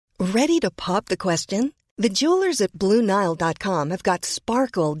Ready to pop the question? The jewelers at BlueNile.com have got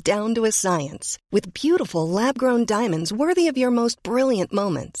sparkle down to a science with beautiful lab-grown diamonds worthy of your most brilliant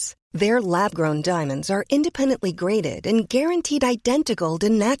moments. Their lab-grown diamonds are independently graded and guaranteed identical to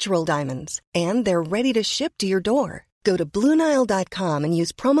natural diamonds, and they're ready to ship to your door. Go to BlueNile.com and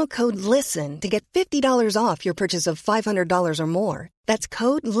use promo code LISTEN to get $50 off your purchase of $500 or more. That's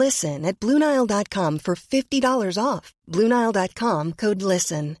code LISTEN at BlueNile.com for $50 off. BlueNile.com, code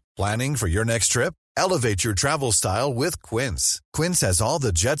LISTEN. Planning for your next trip? Elevate your travel style with Quince. Quince has all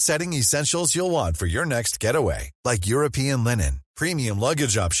the jet-setting essentials you'll want for your next getaway, like European linen, premium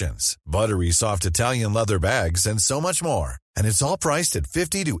luggage options, buttery soft Italian leather bags, and so much more. And it's all priced at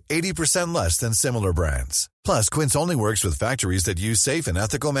 50 to 80% less than similar brands. Plus, Quince only works with factories that use safe and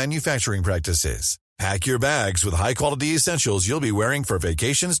ethical manufacturing practices. Pack your bags with high-quality essentials you'll be wearing for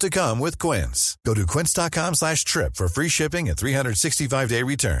vacations to come with Quince. Go to quince.com/trip for free shipping and 365-day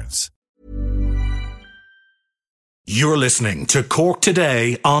returns. You're listening to Cork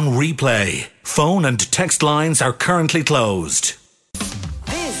Today on replay. Phone and text lines are currently closed.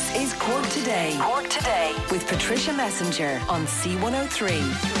 This is Cork Today. Cork Today with Patricia Messenger on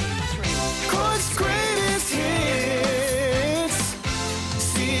C103. Cork's greatest hits,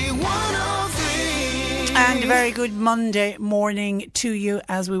 C103. And a very good Monday morning to you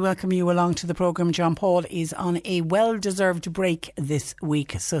as we welcome you along to the programme. John Paul is on a well-deserved break this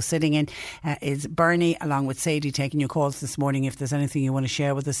week. So sitting in is Bernie along with Sadie taking your calls this morning. If there's anything you want to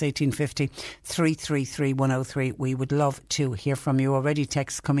share with us, 1850 333 103. We would love to hear from you. Already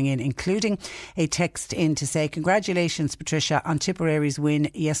texts coming in, including a text in to say, congratulations Patricia on Tipperary's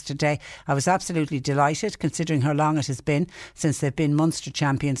win yesterday. I was absolutely delighted considering how long it has been since they've been Munster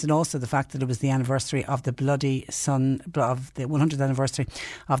champions, and also the fact that it was the anniversary of the 100th anniversary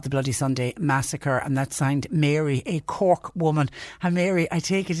of the Bloody Sunday massacre. And that signed Mary, a Cork woman. And Mary, I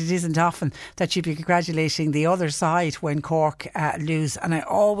take it isn't often that you'd be congratulating the other side when Cork lose. And I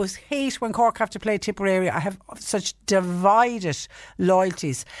always hate when Cork have to play Tipperary. I have such divided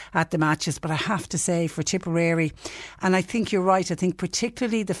loyalties at the matches, but I have to say for Tipperary, and I think you're right, I think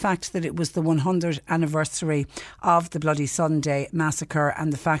particularly the fact that it was the 100th anniversary of the Bloody Sunday massacre,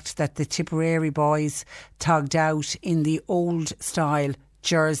 and the fact that the Tipperary boys togged out in the old style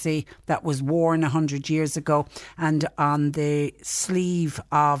jersey that was worn 100 years ago, and on the sleeve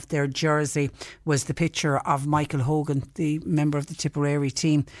of their jersey was the picture of Michael Hogan, the member of the Tipperary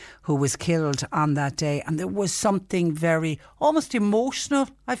team who was killed on that day. And there was something very almost emotional,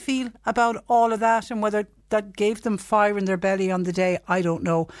 I feel, about all of that, and whether that gave them fire in their belly on the day, I don't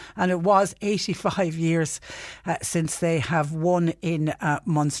know. And it was 85 years since they have won in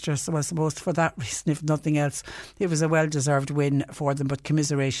Munster. So I suppose for that reason, if nothing else, it was a well-deserved win for them. But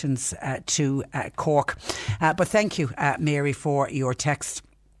commiserations to Cork. But thank you, Mary, for your text.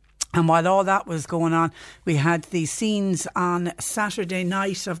 And while all that was going on, we had the scenes on Saturday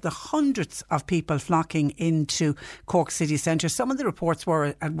night of the hundreds of people flocking into Cork city centre. Some of the reports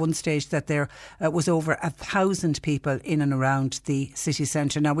were at one stage that there was over 1,000 people in and around the city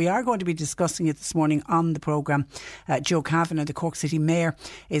centre. Now, we are going to be discussing it this morning on the programme. Joe Kavanagh, the Cork City Mayor,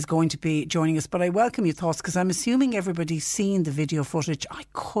 is going to be joining us. But I welcome your thoughts, because I'm assuming everybody's seen the video footage. I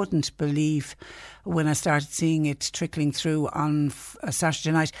couldn't believe when I started seeing it trickling through on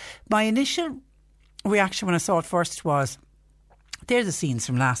Saturday night. My initial reaction when I saw it first was, they're the scenes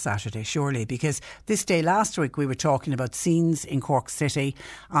from last Saturday, surely, because this day last week we were talking about scenes in Cork City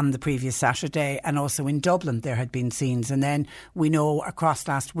on the previous Saturday, and also in Dublin there had been scenes. And then we know across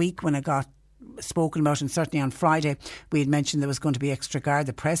last week when it got spoken about, and certainly on Friday we had mentioned there was going to be extra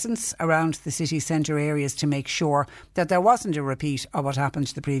Garda presence around the city centre areas to make sure that there wasn't a repeat of what happened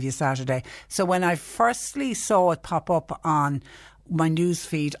the previous Saturday. So when I firstly saw it pop up on my news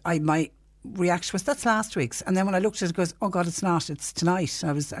feed, my reaction was, that's last week's. And then when I looked at it, it goes, oh God, it's not, it's tonight.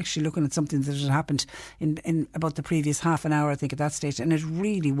 I was actually looking at something that had happened in about the previous half an hour, I think, at that stage, and it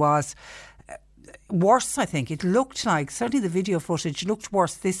really was worse. I think it looked like, certainly the video footage looked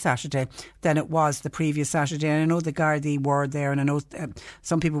worse this Saturday than it was the previous Saturday. And I know the Gardaí were there, and I know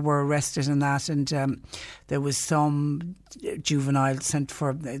some people were arrested in that, and there was some juvenile sent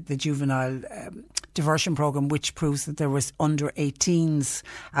for the juvenile diversion programme, which proves that there was under 18s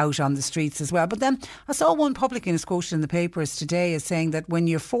out on the streets as well. But then I saw one publican is quoted in the papers today as saying that when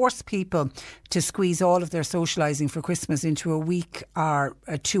you force people to squeeze all of their socialising for Christmas into a week or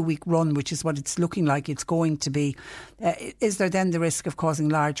a 2-week run, which is what it's looking like it's going to be, is there then the risk of causing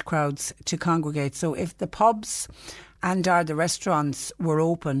large crowds to congregate? So if the pubs and the restaurants were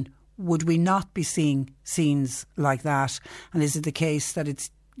open, would we not be seeing scenes like that? And is it the case that it's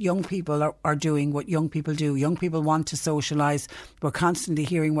young people are doing what young people do. Young people want to socialise. We're constantly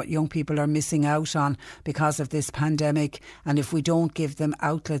hearing what young people are missing out on because of this pandemic. And if we don't give them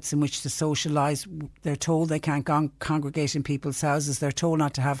outlets in which to socialise, they're told they can't congregate in people's houses. They're told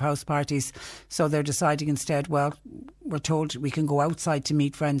not to have house parties. So they're deciding instead, well, we're told we can go outside to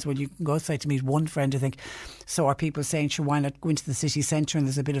meet friends. Well, you can go outside to meet one friend, I think. So are people saying, sure, why not go into the city centre and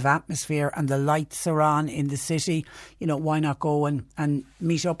there's a bit of atmosphere and the lights are on in the city? You know, why not go and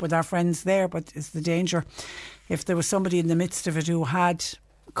meet up with our friends there? But it's the danger. If there was somebody in the midst of it who had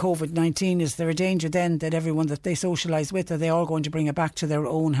COVID-19, is there a danger then that everyone that they socialise with, are they all going to bring it back to their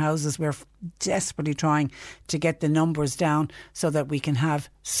own houses? We're desperately trying to get the numbers down so that we can have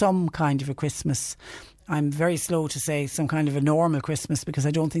some kind of a Christmas. I'm very slow to say some kind of a normal Christmas, because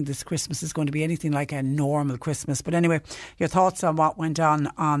I don't think this Christmas is going to be anything like a normal Christmas. But anyway, your thoughts on what went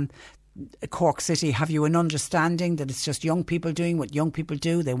on Cork City. Have you an understanding that it's just young people doing what young people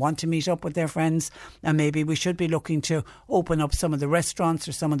do? They want to meet up with their friends, and maybe we should be looking to open up some of the restaurants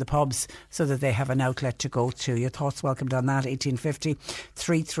or some of the pubs so that they have an outlet to go to. Your thoughts welcomed on that. 1850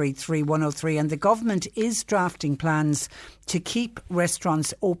 333 103. And the government is drafting plans to keep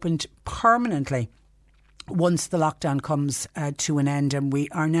restaurants opened permanently once the lockdown comes to an end. And we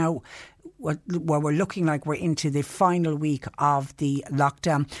are now, where we're looking like we're into the final week of the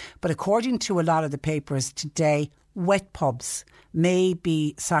lockdown. But according to a lot of the papers today, wet pubs may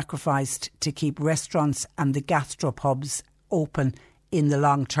be sacrificed to keep restaurants and the gastropubs open in the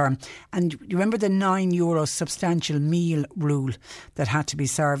long term. And you remember the €9 substantial meal rule that had to be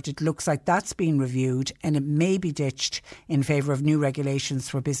served? It looks like that's been reviewed and it may be ditched in favour of new regulations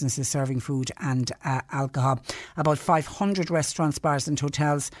for businesses serving food and alcohol. About 500 restaurants, bars and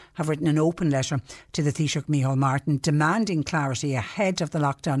hotels have written an open letter to the Taoiseach Micheál Martin demanding clarity ahead of the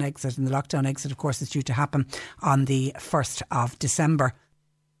lockdown exit. And the lockdown exit, of course, is due to happen on the 1st of December.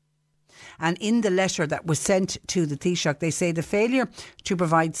 And in the letter that was sent to the Taoiseach, they say the failure to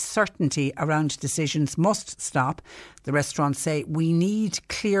provide certainty around decisions must stop. The restaurants say we need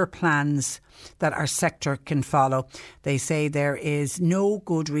clear plans that our sector can follow. They say there is no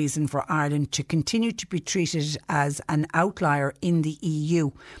good reason for Ireland to continue to be treated as an outlier in the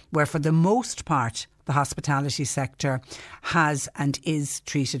EU, where for the most part the hospitality sector has and is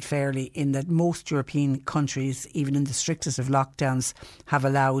treated fairly, in that most European countries, even in the strictest of lockdowns, have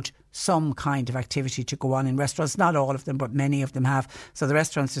allowed some kind of activity to go on in restaurants. Not all of them, but many of them have. So the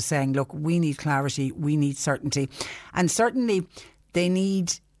restaurants are saying, look, we need clarity, we need certainty. And certainly they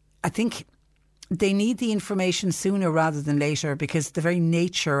need, I think, they need the information sooner rather than later, because the very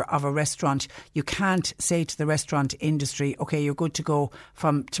nature of a restaurant, you can't say to the restaurant industry, OK, you're good to go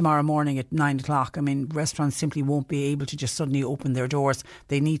from tomorrow morning at 9 o'clock. I mean, restaurants simply won't be able to just suddenly open their doors.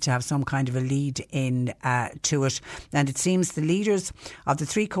 They need to have some kind of a lead in to it. And it seems the leaders of the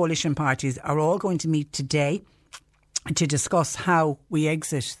three coalition parties are all going to meet today to discuss how we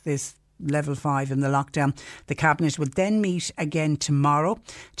exit this level 5 in the lockdown. The Cabinet will then meet again tomorrow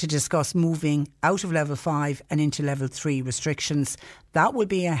to discuss moving out of level 5 and into level 3 restrictions. That will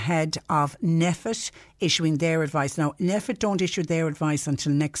be ahead of NPHET issuing their advice. Now, NPHET don't issue their advice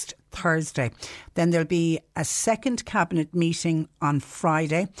until next Thursday. Then there'll be a second Cabinet meeting on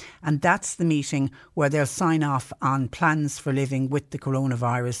Friday, and that's the meeting where they'll sign off on plans for living with the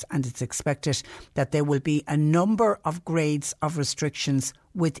coronavirus. And it's expected that there will be a number of grades of restrictions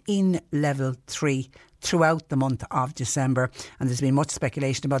within level 3 throughout the month of December. And there's been much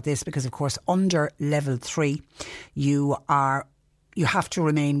speculation about this because, of course, under level 3 you have to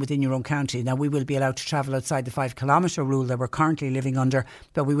remain within your own county. Now, we will be allowed to travel outside the 5 kilometre rule that we're currently living under,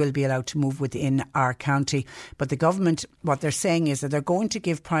 but we will be allowed to move within our county. But the government, what they're saying is that they're going to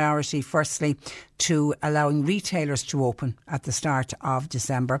give priority firstly to allowing retailers to open at the start of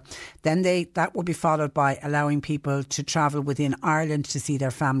December. Then that will be followed by allowing people to travel within Ireland to see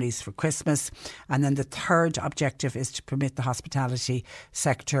their families for Christmas. And then the third objective is to permit the hospitality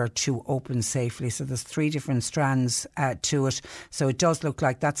sector to open safely. So there's 3 different strands to it. So it does look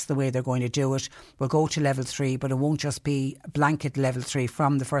like that's the way they're going to do it. We'll go to level 3, but it won't just be blanket level 3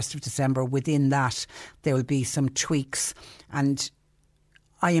 from the 1st of December. Within that, there will be some tweaks. And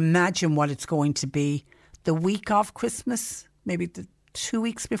I imagine what it's going to be the week of Christmas, maybe the 2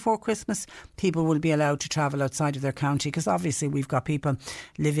 weeks before Christmas, people will be allowed to travel outside of their county, because obviously we've got people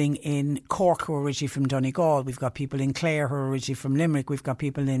living in Cork who are originally from Donegal, we've got people in Clare who are originally from Limerick, we've got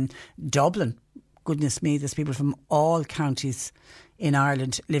people in Dublin. Goodness me, there's people from all counties in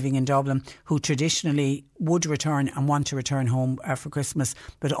Ireland living in Dublin who traditionally would return and want to return home for Christmas,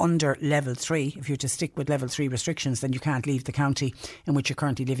 but under level 3, if you're to stick with level 3 restrictions, then you can't leave the county in which you're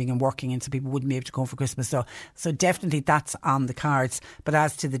currently living and working, and so people wouldn't be able to go home for Christmas. So definitely that's on the cards. But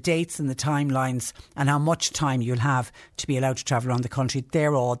as to the dates and the timelines and how much time you'll have to be allowed to travel around the country,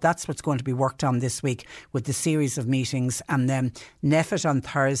 that's what's going to be worked on this week with the series of meetings. And then NPHET on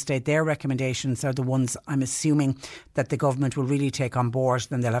Thursday, their recommendations are the ones I'm assuming that the government will really take on board.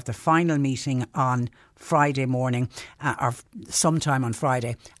 Then they'll have the final meeting on Friday morning or sometime on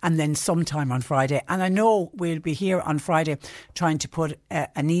Friday, and then sometime on Friday. And I know we'll be here on Friday trying to put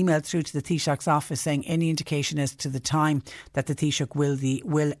an email through to the Taoiseach's office saying any indication as to the time that the Taoiseach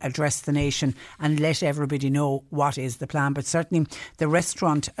will address the nation and let everybody know what is the plan. But certainly the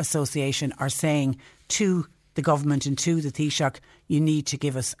Restaurant Association are saying to the government and to the Taoiseach, you need to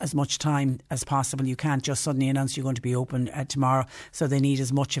give us as much time as possible. You can't just suddenly announce you're going to be open tomorrow. So they need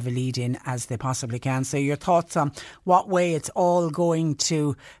as much of a lead in as they possibly can. So your thoughts on what way it's all going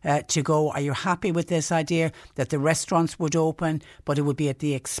to go? Are you happy with this idea that the restaurants would open, but it would be at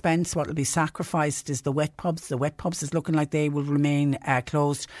the expense? What will be sacrificed is the wet pubs. The wet pubs is looking like they will remain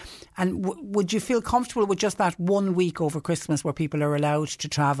closed. And would you feel comfortable with just that 1 week over Christmas where people are allowed to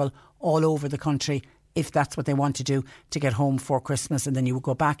travel all over the country, if that's what they want to do, to get home for Christmas, and then you will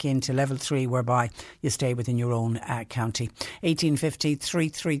go back into level 3 whereby you stay within your own county? 1850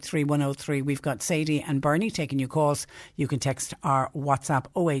 333 103. We've got Sadie and Bernie taking your calls. You can text our WhatsApp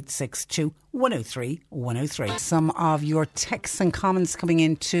 0862 103 103. Some of your texts and comments coming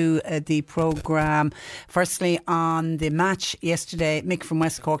into the programme. Firstly, on the match yesterday, Mick from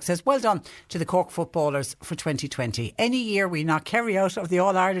West Cork says, well done to the Cork footballers for 2020. Any year we knock Kerry out of the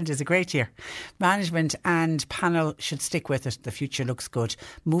All-Ireland is a great year. Management and panel should stick with it. The future looks good.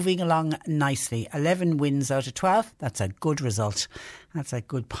 Moving along nicely. 11 wins out of 12. That's a good result. That's a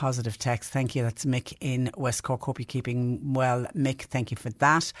good positive text. Thank you. That's Mick in West Cork. Hope you're keeping well, Mick. Thank you for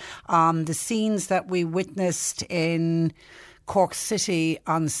that. The scenes that we witnessed in Cork City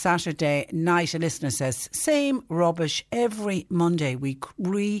on Saturday night, a listener says, same rubbish every Monday. We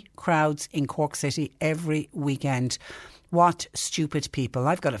crowds in Cork City every weekend. What stupid people.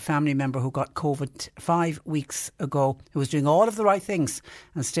 I've got a family member who got COVID 5 weeks ago, who was doing all of the right things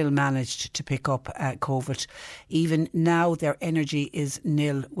and still managed to pick up COVID. Even now their energy is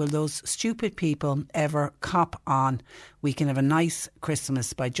nil. Will those stupid people ever cop on? We can have a nice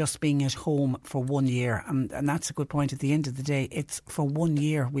Christmas by just being at home for 1 year. And that's a good point. At the end of the day, it's for 1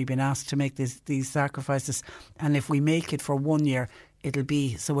 year we've been asked to make these sacrifices. And if we make it for 1 year, it'll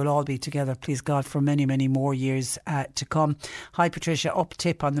be, so we'll all be together, please God, for many, many more years to come. Hi Patricia, up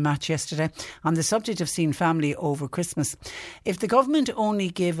tip on the match yesterday. On the subject of seeing family over Christmas, if the government only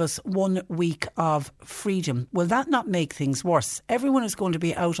gave us 1 week of freedom, will that not make things worse? Everyone is going to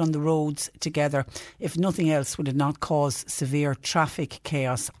be out on the roads together. If nothing else, would it not cause severe traffic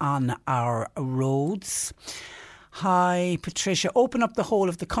chaos on our roads? Hi Patricia, open up the whole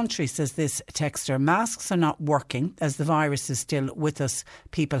of the country, says this texter. Masks are not working as the virus is still with us.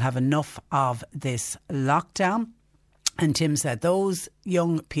 People have enough of this lockdown. And Tim said those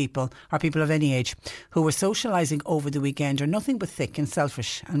young people, or people of any age, who were socialising over the weekend are nothing but thick and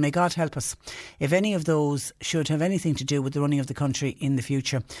selfish, and may God help us if any of those should have anything to do with the running of the country in the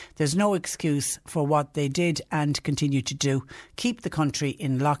future. There's no excuse for what they did and continue to do. Keep the country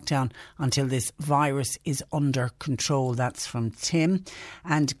in lockdown until this virus is under control. That's from Tim.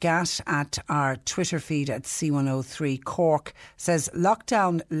 And Gat at our Twitter feed at C103 Cork says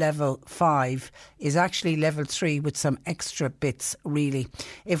lockdown level 5 is actually level 3 with some extra bits, really.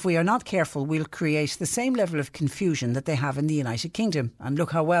 If we are not careful, we'll create the same level of confusion that they have in the United Kingdom. And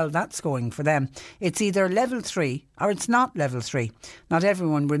look how well that's going for them. It's either level 3 or it's not level 3. Not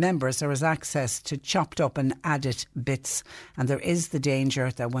everyone remembers or has access to chopped up and added bits. And there is the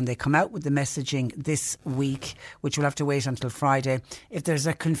danger that when they come out with the messaging this week, which we'll have to wait until Friday, if there's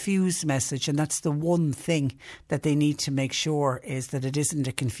a confused message, and that's the one thing that they need to make sure is that it isn't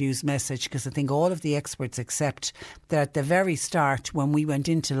a confused message, because I think all of the experts accept that at the very start, when we went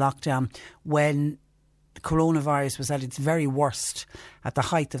into lockdown, when the coronavirus was at its very worst, at the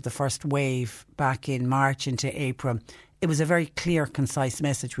height of the first wave back in March into April, it was a very clear, concise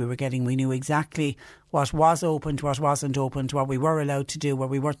message we were getting. We knew exactly what was opened, what wasn't opened, what we were allowed to do, what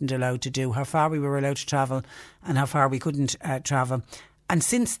we weren't allowed to do, how far we were allowed to travel and how far we couldn't travel. And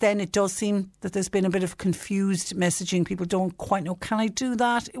since then, it does seem that there's been a bit of confused messaging. People don't quite know, can I do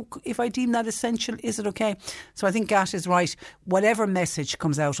that? If I deem that essential, is it okay? So I think Gat is right. Whatever message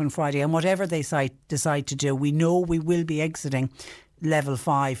comes out on Friday and whatever they decide to do, we know we will be exiting level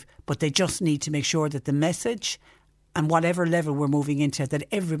 5, but they just need to make sure that the message and whatever level we're moving into, that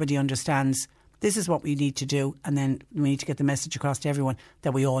everybody understands this is what we need to do, and then we need to get the message across to everyone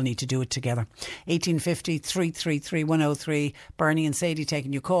that we all need to do it together. 1850 333 103. Bernie and Sadie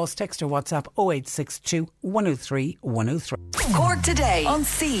taking your calls. Text or WhatsApp 0862 103 103. Cork Today on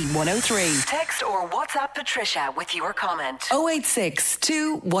C103. Text or WhatsApp Patricia with your comment.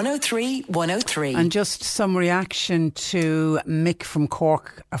 0862 103 103. And just some reaction to Mick from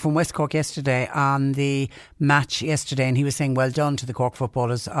Cork, from West Cork yesterday on the match yesterday, and he was saying well done to the Cork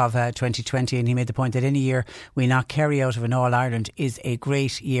footballers of 2020, and he made the point that any year we knock Kerry out of an All-Ireland is a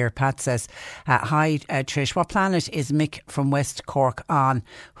great year. Pat says, hi Trish, what planet is Mick from West Cork on?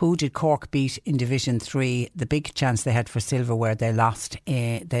 Who did Cork beat in Division 3? The big chance they had for silverware, they lost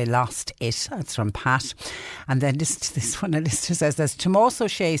it. That's from Pat. And then this one, a listener says, as Tomas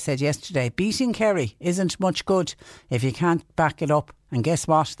O'Shea said yesterday, beating Kerry isn't much good if you can't back it up. And guess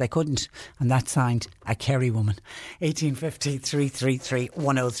what? They couldn't. And that signed a Kerry woman. 1850 333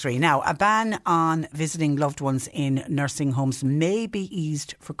 103. Now, a ban on visiting loved ones in nursing homes may be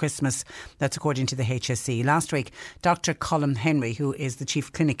eased for Christmas. That's according to the HSE. Last week, Dr. Colm Henry, who is the Chief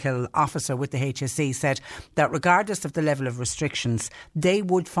Clinical Officer with the HSE, said that regardless of the level of restrictions, they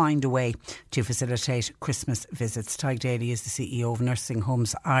would find a way to facilitate Christmas visits. Tig Daly is the CEO of Nursing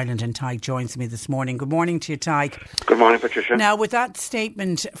Homes Ireland, and Tig joins me this morning. Good morning to you, Tig. Good morning, Patricia. Now, with that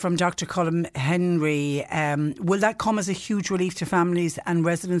statement from Dr. Colm Henry, will that come as a huge relief to families and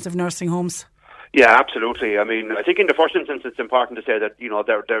residents of nursing homes? Yeah, absolutely. I mean, I think in the first instance it's important to say that, you know,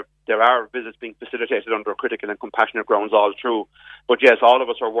 there are visits being facilitated under critical and compassionate grounds all through. But yes, all of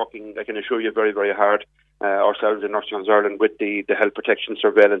us are working, I can assure you, very, very hard ourselves in Nursing Homes Ireland with the Health Protection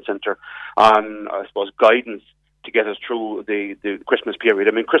Surveillance Centre on, I suppose, guidance to get us through the Christmas period.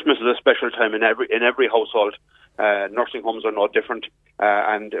 I mean, Christmas is a special time in every household. Nursing homes are no different,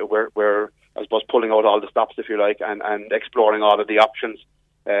 and we're I suppose pulling out all the stops, if you like, and exploring all of the options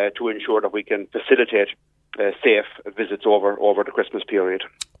to ensure that we can facilitate safe visits over the Christmas period.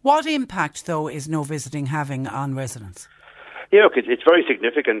 What impact, though, is no visiting having on residents? Yeah, look, it's very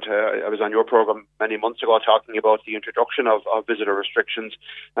significant. I was on your programme many months ago talking about the introduction of visitor restrictions,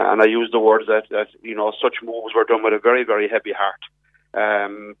 and I used the words that you know, such moves were done with a very, very heavy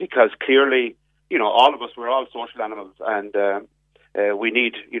heart, because clearly, you know, all of us, we're all social animals, and we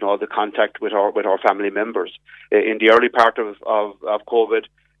need, you know, the contact with our family members. In the early part of COVID,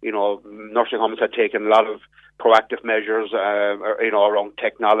 you know, nursing homes had taken a lot of proactive measures, you know, around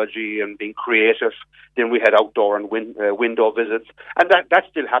technology and being creative. Then we had outdoor and window visits, and that's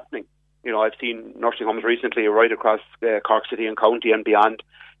still happening. You know, I've seen nursing homes recently right across Cork City and County and beyond,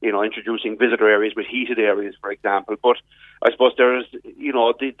 you know, introducing visitor areas with heated areas, for example. But I suppose there's, you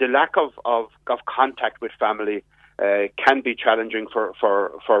know, the lack of contact with family can be challenging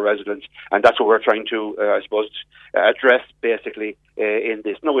for residents, and that's what we're trying to, I suppose, address basically in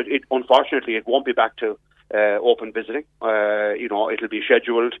this. No, it unfortunately it won't be back to open visiting. You know, it'll be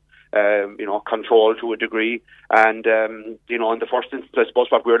scheduled, you know, controlled to a degree. And, you know, in the first instance, I suppose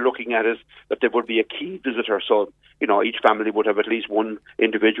what we're looking at is that there would be a key visitor. So, you know, each family would have at least one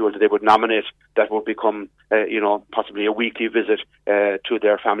individual that they would nominate that would become, you know, possibly a weekly visit to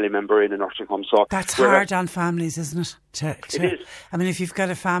their family member in a nursing home. So that's hard on families, isn't it? It is. I mean, if you've got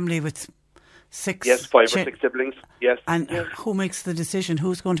a family with six... Yes, 5 or 6 siblings, yes. And who makes the decision?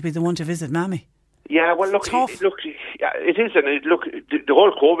 Who's going to be the one to visit Mammy? Yeah, well, look, it is, and the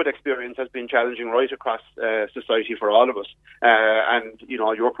whole COVID experience has been challenging right across society for all of us. And you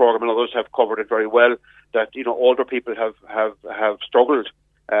know, your program and others have covered it very well. That, you know, older people have struggled.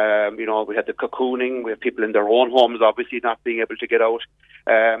 You know, we had the cocooning. We have people in their own homes, obviously not being able to get out.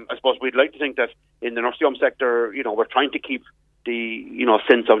 I suppose we'd like to think that in the nursing home sector, you know, we're trying to keep the, you know,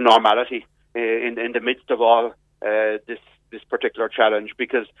 sense of normality in the midst of all this particular challenge,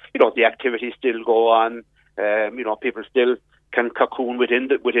 because, you know, the activities still go on. You know, people still can cocoon within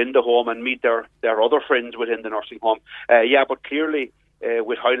the home and meet their other friends within the nursing home. Yeah, but clearly,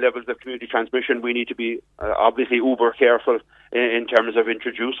 with high levels of community transmission, we need to be obviously uber careful in terms of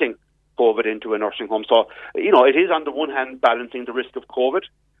introducing COVID into a nursing home. So, you know, it is on the one hand balancing the risk of COVID,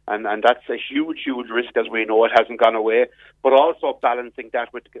 and that's a huge risk, as we know. It hasn't gone away, but also balancing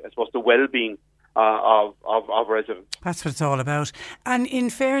that with, I suppose, the well-being of residents. That's what it's all about. And in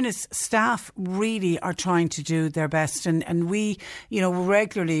fairness, staff really are trying to do their best, and we, you know,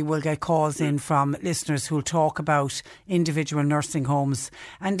 regularly will get calls in from listeners who'll talk about individual nursing homes,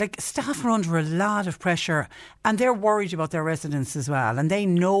 and like, staff are under a lot of pressure, and they're worried about their residents as well, and they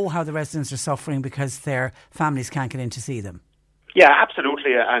know how the residents are suffering because their families can't get in to see them. Yeah,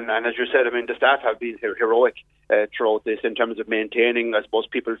 absolutely. And as you said, I mean, the staff have been heroic throughout this in terms of maintaining, I suppose,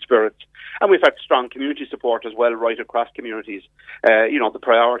 people's spirits. And we've had strong community support as well, right across communities. The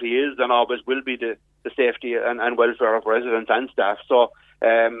priority is and always will be the safety and welfare of residents and staff. So,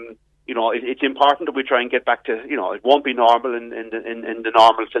 it's important that we try and get back to, it won't be normal in the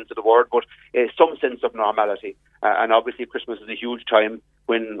normal sense of the word, but some sense of normality. And obviously Christmas is a huge time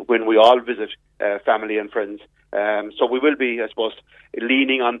when we all visit family and friends. So we will be, I suppose,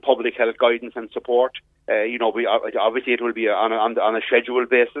 leaning on public health guidance and support. Obviously it will be on a scheduled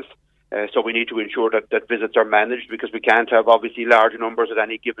basis. So we need to ensure that visits are managed, because we can't have obviously large numbers at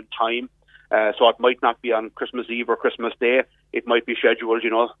any given time. So it might not be on Christmas Eve or Christmas Day. It might be scheduled,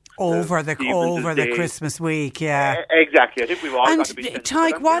 over the Christmas week. Yeah, exactly. I think we've all got to be.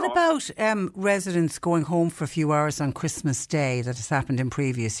 Tyke, what about residents going home for a few hours on Christmas Day that has happened in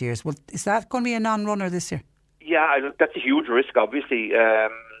previous years? Well, is that going to be a non-runner this year? Yeah, that's a huge risk, obviously.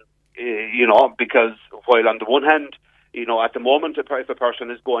 Because while on the one hand, at the moment, if a person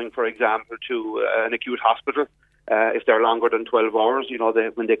is going, for example, to an acute hospital, if they're longer than 12 hours,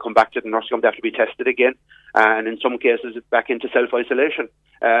 when they come back to the nursing home, they have to be tested again. And in some cases, it's back into self-isolation.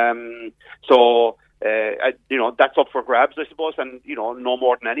 That's up for grabs, I suppose. And, no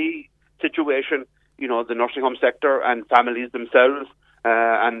more than any situation, the nursing home sector and families themselves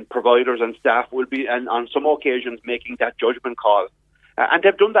and providers and staff will be, and on some occasions, making that judgment call. And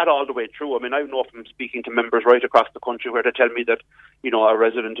they've done that all the way through. I mean, I know from speaking to members right across the country where they tell me that, a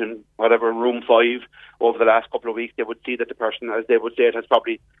resident in whatever room 5 over the last couple of weeks, they would see that the person, as they would say, it has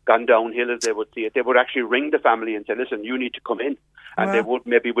probably gone downhill, as they would see it. They would actually ring the family and say, listen, you need to come in. And they would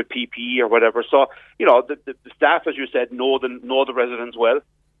maybe with PPE or whatever. So, the staff, as you said, know the residents well.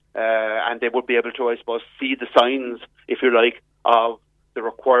 And they would be able to, I suppose, see the signs, if you like, of the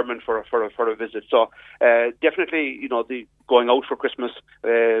requirement for a visit. So definitely, the going out for Christmas,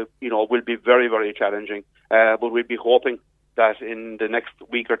 will be very, very challenging. But we'd be hoping that in the next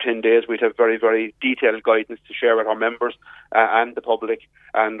week or 10 days we'd have very, very detailed guidance to share with our members and the public.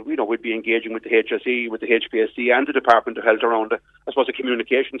 And, we'd be engaging with the HSE, with the HPSC and the Department of Health around, I suppose, a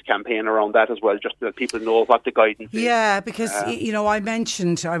communications campaign around that as well, just so that people know what the guidance is. Yeah, because, I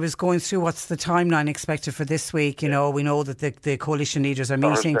mentioned, I was going through what's the timeline expected for this week. We know that the coalition leaders are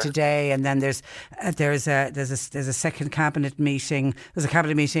meeting today, and then there's a second cabinet meeting. There's a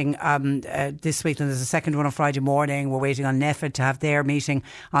cabinet meeting this week, and there's a second one on Friday morning. We're waiting on NEFID to have their meeting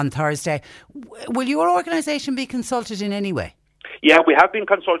on Thursday. Will your organisation be consulted in any way? Yeah, we have been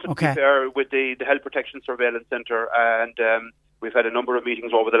consulted with the Health Protection Surveillance Centre, and we've had a number of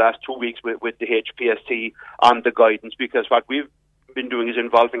meetings over the last 2 weeks with the HPSC on the guidance, because what we've been doing is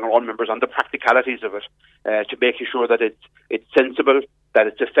involving our own members on the practicalities of it, to making sure that it's sensible, that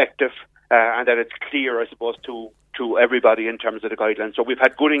it's effective, and that it's clear, I suppose, to everybody in terms of the guidelines. So we've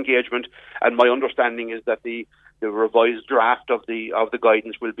had good engagement, and my understanding is that the revised draft of the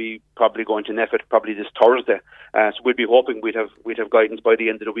guidance will be probably going to NEFID probably this Thursday. So we'd be hoping we'd have guidance by the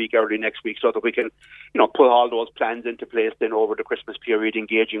end of the week, early next week, so that we can, put all those plans into place then over the Christmas period,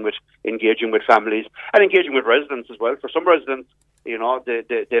 engaging with families and engaging with residents as well. For some residents, they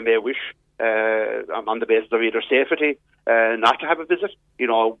may wish, on the basis of either safety, not to have a visit.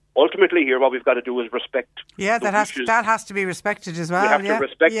 Ultimately here what we've got to do is respect. Yeah, that has to be respected as well. We have to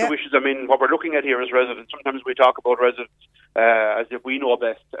respect the wishes. I mean, what we're looking at here as residents, sometimes we talk about residents as if we know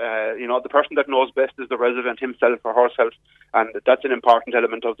best. The person that knows best is the resident himself or herself, and that's an important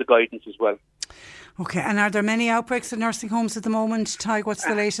element of the guidance as well. Okay, and are there many outbreaks in nursing homes at the moment, Ty? What's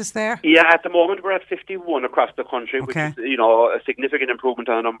the latest there? Yeah, at the moment we're at 51 across the country, which is, a significant improvement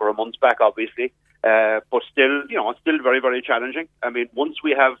on a number of months back, obviously. But still, it's still very, very challenging. I mean, once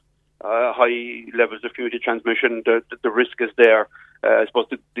we have high levels of community transmission, the risk is there. I suppose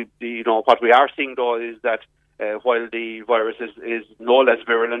what we are seeing though is that while the virus is no less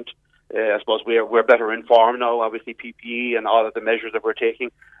virulent, I suppose we're better informed now, obviously PPE and all of the measures that we're taking.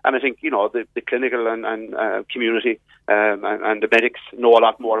 And I think, the clinical and community and the medics know a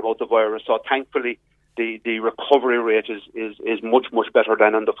lot more about the virus. So thankfully, the recovery rate is much, much better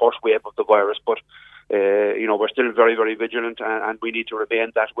than on the first wave of the virus. But, we're still very, very vigilant and we need to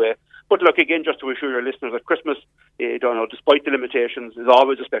remain that way. But look, again, just to assure your listeners that Christmas, despite the limitations, is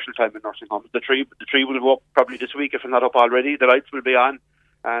always a special time in nursing homes. The tree will go up probably this week, if it's not up already. The lights will be on.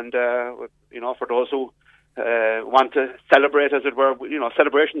 And, for those who want to celebrate, as it were,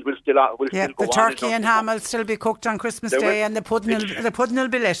 celebrations will still go on. The turkey and ham will still be cooked on Christmas Day, and the pudding will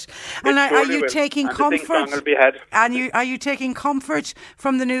be lit. And are you taking comfort? And are you taking comfort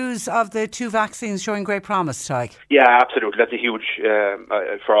from the news of the 2 vaccines showing great promise, Ty? Yeah, absolutely. That's a huge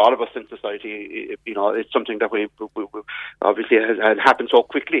for all of us in society. It's something that we obviously has happened so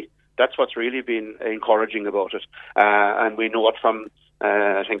quickly that's what's really been encouraging about it. And we know it from,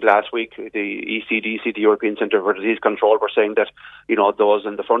 I think last week, the ECDC, the European Centre for Disease Control, were saying that, those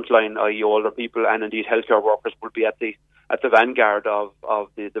in the front line, i.e. older people and indeed healthcare workers, will be at the vanguard of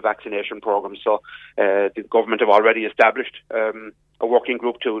the vaccination programme. So the government have already established a working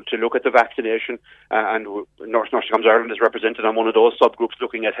group to look at the vaccination, and Nursing Homes Ireland is represented on one of those subgroups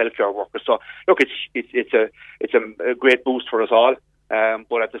looking at healthcare workers. So look, it's a great boost for us all.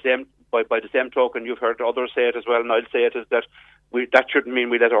 But at the same by the same token, you've heard others say it as well, and I'll say it, is that that shouldn't mean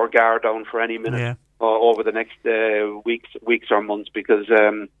we let our guard down for any minute over the next weeks or months, because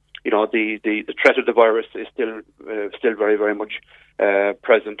the threat of the virus is still very, very much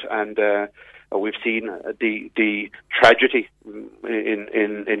present, and we've seen the tragedy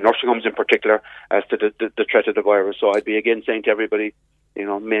in nursing homes in particular as to the threat of the virus. So I'd be again saying to everybody,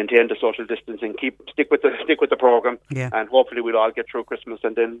 maintain the social distancing, stick with the programme, and hopefully we'll all get through Christmas,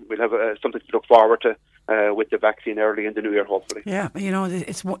 and then we'll have something to look forward to with the vaccine early in the new year, hopefully. Yeah,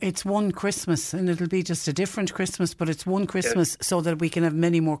 it's one Christmas, and it'll be just a different Christmas, but it's one Christmas so that we can have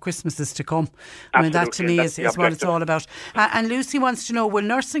many more Christmases to come. I mean, that to me is what it's all about. And Lucy wants to know, will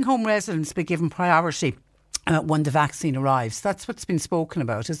nursing home residents be given priority when the vaccine arrives? That's what's been spoken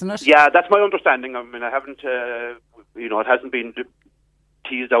about, isn't it? Yeah, that's my understanding. I mean, I haven't, it hasn't been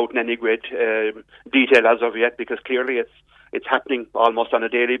teased out in any great detail as of yet, because clearly it's happening almost on a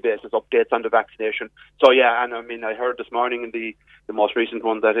daily basis, updates on the vaccination. So yeah, and I mean, I heard this morning in the most recent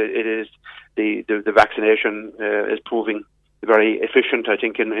one that it is the vaccination is proving very efficient, I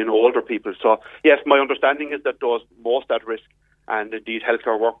think, in older people. So yes, my understanding is that those most at risk and indeed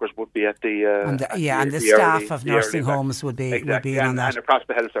healthcare workers would be at the and the staff of nursing homes would be in on that, and across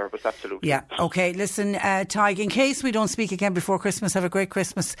the health service, absolutely. Yeah, okay. Listen, Tig, in case we don't speak again before Christmas, have a great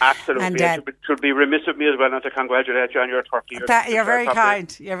Christmas. Absolutely. And it should be remiss of me as well not to congratulate you on your 30 years. You're very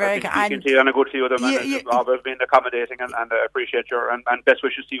kind. You're very kind. And a good few of them, and you've always been accommodating, and I appreciate your and best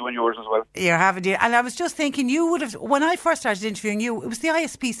wishes to you and yours as well. You're having it. And I was just thinking, you would have, when I first started interviewing you, it was the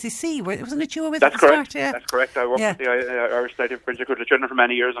ISPCC, wasn't it you were with at the start? Yeah. That's correct. I worked with the Irish Society of Prince Edward Children for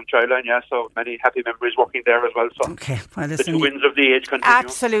many years on Childline, so many happy memories working there as well. So okay, well, listen, the two winds of the age continue.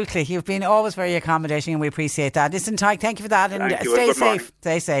 Absolutely, you've been always very accommodating, and we appreciate that. Listen, Tig, thank you for that, and stay safe.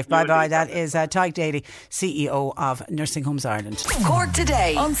 Stay safe. Bye bye. That is Tig Daly, CEO of Nursing Homes Ireland. Cork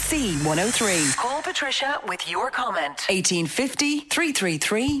Today on C103. Call Patricia with your comment. 1850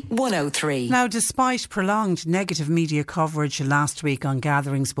 333 103. Now, despite prolonged negative media coverage last week on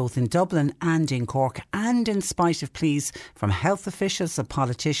gatherings both in Dublin and in Cork, and in spite of pleas from health officials and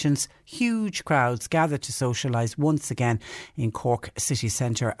politicians, huge crowds gathered to socialise once again in Cork city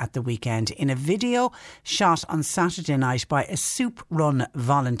centre at the weekend. In a video shot on Saturday night by a soup run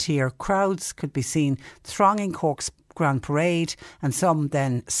volunteer, crowds could be seen thronging Cork's Grand Parade, and some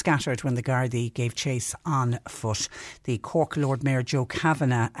then scattered when the Gardaí gave chase on foot. The Cork Lord Mayor Joe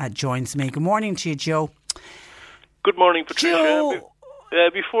Kavanagh joins me. Good morning to you, Joe. Good morning, Patricia. Joe.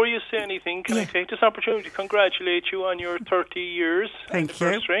 Before you say anything, can I take this opportunity to congratulate you on your 30 years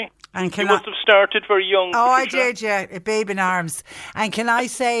anniversary? And you must have started very young, Oh, Patricia. I did, yeah, a babe in arms. And can I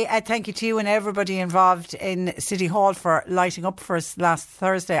say thank you to you and everybody involved in City Hall for lighting up for us last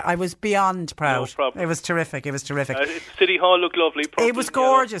Thursday. I was beyond proud. No problem. It was terrific. City Hall looked lovely. It was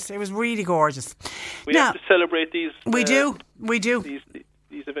gorgeous. It was really gorgeous. We have to celebrate these. We do.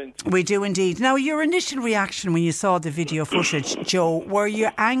 These events. We do indeed. Now, your initial reaction when you saw the video footage, Joe, were you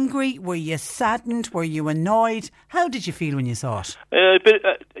angry? Were you saddened? Were you annoyed? How did you feel when you saw it?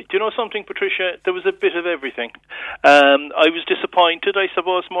 Do you know something, Patricia? There was a bit of everything. I was disappointed, I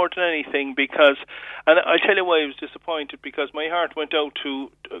suppose, more than anything, because, and I'll tell you why I was disappointed, because my heart went out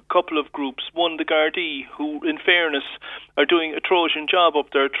to a couple of groups. One, the Gardaí, who, in fairness, are doing a Trojan job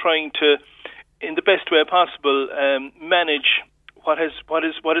up there, trying to, in the best way possible, manage what is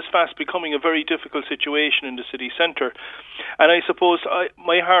fast becoming a very difficult situation in the city centre. And I suppose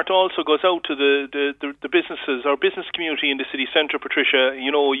my heart also goes out to the businesses, our business community in the city centre, Patricia.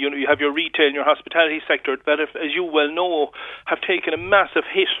 You have your retail and your hospitality sector that, as you well know, have taken a massive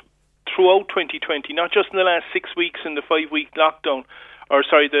hit throughout 2020, not just in the last 6 weeks in the 5-week lockdown,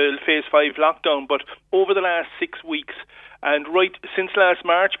 the phase 5 lockdown, but over the last 6 weeks. And right since last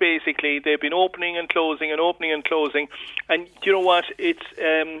March, basically, they've been opening and closing. And you know what? It's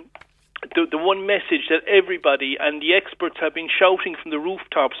the one message that everybody and the experts have been shouting from the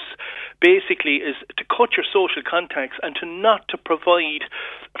rooftops, basically, is to cut your social contacts and not to provide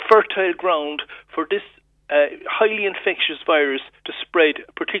fertile ground for this highly infectious virus to spread,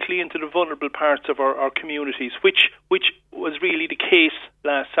 particularly into the vulnerable parts of our communities, which was really the case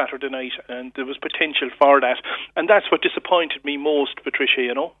last Saturday night, and there was potential for that. And that's what disappointed me most,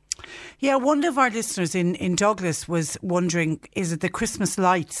 Patricia, Yeah, one of our listeners in Douglas was wondering, is it the Christmas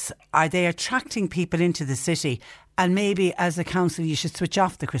lights? Are they attracting people into the city? And maybe as a council you should switch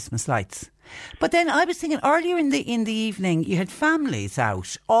off the Christmas lights. But then I was thinking earlier in the evening you had families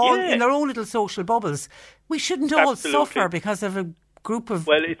out, all in their own little social bubbles. We shouldn't all suffer because of a group of...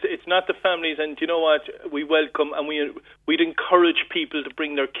 Well, it's not the families, and you know what? We welcome and we'd encourage people to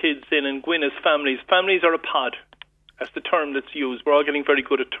bring their kids in and go in as families. Families are a pod. That's the term that's used. We're all getting very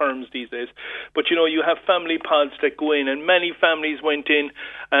good at terms these days. But, you know, you have family pods that go in, and many families went in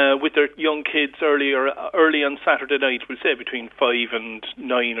with their young kids early on Saturday night, we'll say between 5 and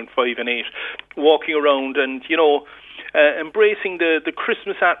 9 and 5 and 8, walking around and, you know, embracing the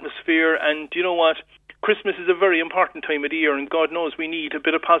Christmas atmosphere. And you know what? Christmas is a very important time of the year, and God knows we need a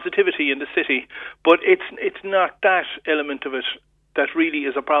bit of positivity in the city. But it's not that element of it that really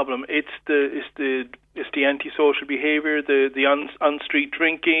is a problem. It's the antisocial behaviour, the on street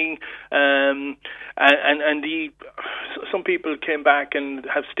drinking, and some people came back and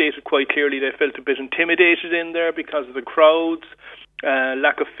have stated quite clearly they felt a bit intimidated in there because of the crowds,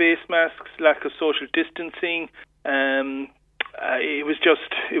 lack of face masks, lack of social distancing. It was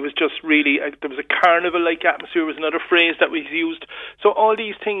just really there was a carnival-like atmosphere was another phrase that was used. So all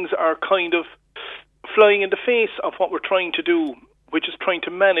these things are kind of flying in the face of what we're trying to do, which is trying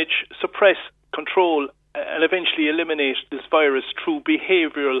to manage, suppress, control, and eventually eliminate this virus through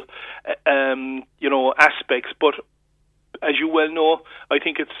behavioural, aspects. But as you well know, I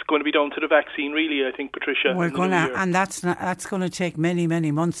think it's going to be down to the vaccine, really. I think, Patricia. We're going to, and that's going to take many,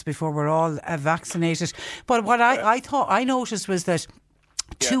 many months before we're all vaccinated. But what I noticed was that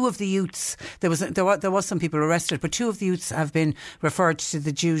two of the youths, there was some people arrested, but two of the youths have been referred to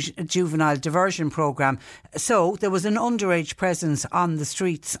the juvenile diversion programme. So there was an underage presence on the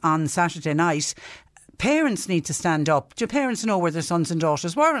streets on Saturday night. Parents need to stand up. Do parents know where their sons and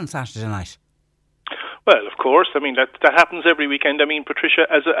daughters were on Saturday night? Well, of course. I mean, that happens every weekend. I mean, Patricia,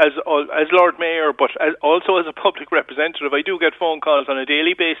 as Lord Mayor, but also as a public representative, I do get phone calls on a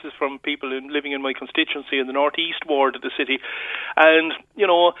daily basis from people living in my constituency in the northeast ward of the city. And, you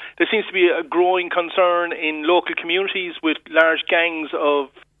know, there seems to be a growing concern in local communities with large gangs of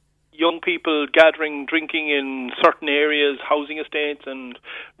young people gathering, drinking in certain areas, housing estates and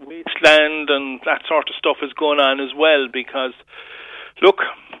wasteland, and that sort of stuff is going on as well. Because, look,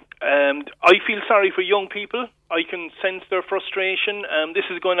 I feel sorry for young people. I can sense their frustration. This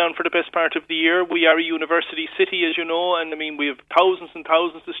is going on for the best part of the year. We are a university city, as you know, and I mean, we have thousands and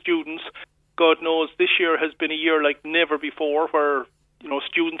thousands of students. God knows this year has been a year like never before, where, you know,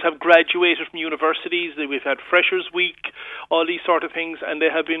 students have graduated from universities. We've had Freshers' Week, all these sort of things, and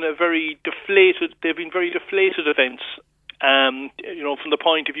they've been very deflated events. You know, from the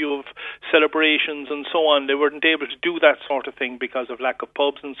point of view of celebrations and so on, they weren't able to do that sort of thing because of lack of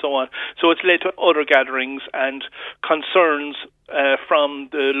pubs and so on. So it's led to other gatherings and concerns from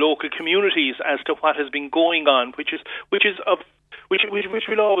the local communities as to what has been going on, which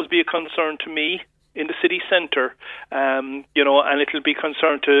will always be a concern to me in the city centre, you know, and it'll be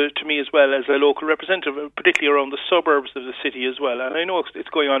concern to me as well as a local representative, particularly around the suburbs of the city as well. And I know it's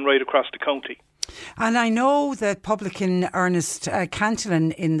going on right across the county. And I know that publican Ernest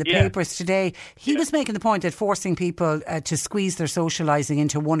Cantillon in the papers today, he was making the point that forcing people to squeeze their socialising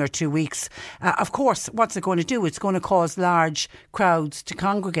into 1 or 2 weeks, of course, what's it going to do? It's going to cause large crowds to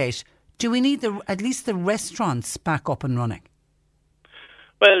congregate. Do we need at least the restaurants back up and running?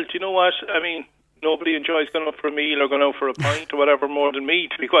 Well, do you know what? I mean, nobody enjoys going out for a meal or going out for a pint or whatever more than me,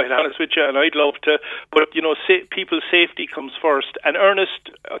 to be quite honest with you, and I'd love to. But, you know, people's safety comes first. And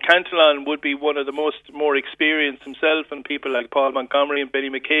Ernest Cantillon would be one of the more experienced himself, and people like Paul Montgomery and Benny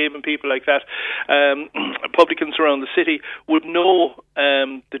McCabe and people like that, publicans around the city, would know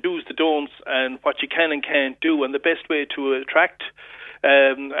the do's, the don'ts, and what you can and can't do, and the best way to attract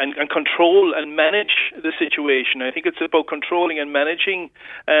and control and manage the situation. I think it's about controlling and managing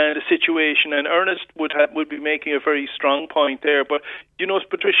the situation, and Ernest would be making a very strong point there. But, you know,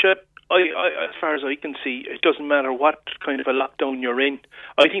 Patricia, I, as far as I can see, it doesn't matter what kind of a lockdown you're in.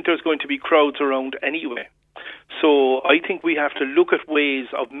 I think there's going to be crowds around anyway. So I think we have to look at ways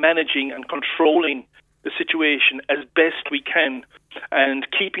of managing and controlling the situation as best we can and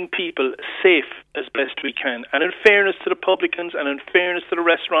keeping people safe as best we can. And in fairness to the publicans and in fairness to the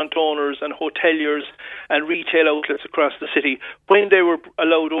restaurant owners and hoteliers and retail outlets across the city, when they were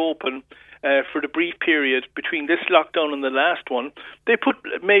allowed open for the brief period between this lockdown and the last one, they put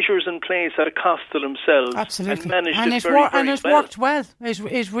measures in place at a cost to themselves. Absolutely. And managed and it very well. Worked well.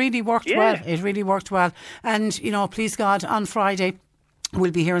 It really worked well. It really worked well. And, you know, please God, on Friday,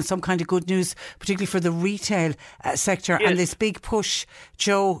 we'll be hearing some kind of good news, particularly for the retail sector, and this big push,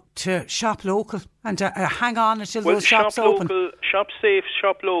 Joe, to shop local and to hang on until those shops open. Shop safe,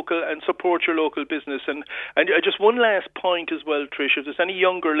 shop local, and support your local business. And just one last point as well, Trish. If there's any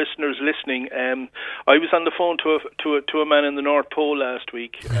younger listeners listening, I was on the phone to a man in the North Pole last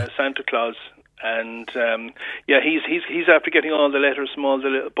week, Santa Claus. And he's after getting all the letters from all the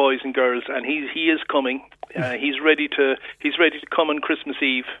little boys and girls, and he is coming. He's ready to come on Christmas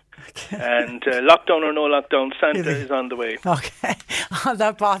Eve. And lockdown or no lockdown, Santa is on the way. Okay. On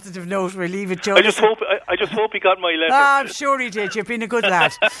that positive note, we'll leave it, Joe. I just hope he got my letter. I'm sure he did. You've been a good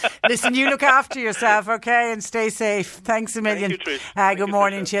lad. Listen, you look after yourself, okay, and stay safe. Thanks a million. Thank you, Trish. Good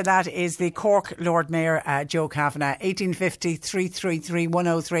morning to you. That is the Cork Lord Mayor, Joe Kavanagh. 1850 333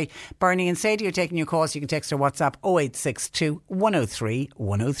 103. Bernie and Sadie are taking your calls. You can text or WhatsApp 0862 103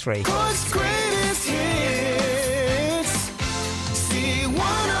 103. Cork's greatest hits.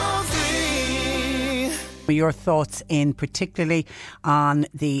 C103. Your thoughts in particularly on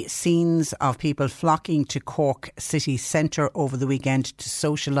the scenes of people flocking to Cork city centre over the weekend to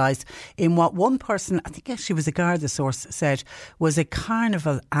socialise in what one person, I think actually was a Garda source, said was a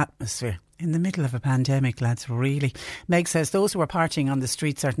carnival atmosphere. In the middle of a pandemic, lads, really. Meg says those who are partying on the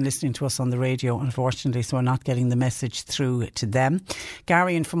streets aren't listening to us on the radio, unfortunately, so we're not getting the message through to them.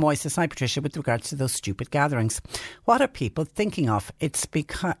 Gary in Fermoy says, hi Patricia, with regards to those stupid gatherings, what are people thinking of? It's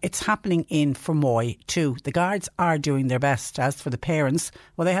happening in Fermoy too. The guards are doing their best. As for the parents,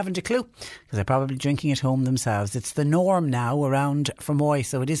 well, they haven't a clue because they're probably drinking at home themselves. It's the norm now around Fermoy,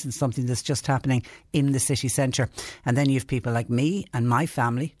 so it isn't something that's just happening in the city centre. And then you have people like me and my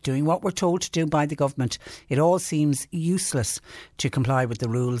family doing what we're told to do by the government. It all seems useless to comply with the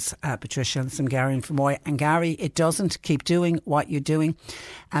rules, Patricia. And Gary in Fermoy. And Gary, it doesn't. Keep doing what you're doing.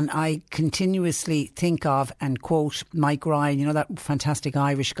 And I continuously think of and quote Mike Ryan, you know, that fantastic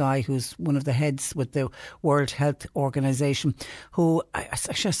Irish guy who's one of the heads with the World Health Organization, who I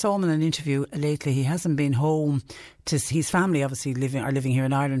saw him in an interview lately. He hasn't been home to his family, obviously living here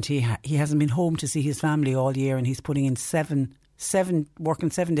in Ireland. He hasn't been home to see his family all year, and he's putting in working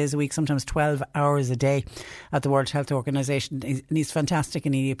 7 days a week, sometimes 12 hours a day at the World Health Organization. And he's fantastic,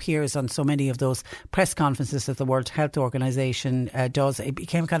 and he appears on so many of those press conferences that the World Health Organization does. It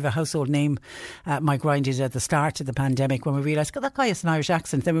became kind of a household name, Mike Ryan did at the start of the pandemic, when we realised, God, that guy has an Irish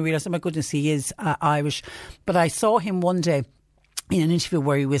accent. Then we realised, oh my goodness, he is Irish. But I saw him one day in an interview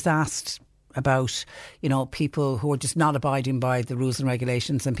where he was asked about, you know, people who are just not abiding by the rules and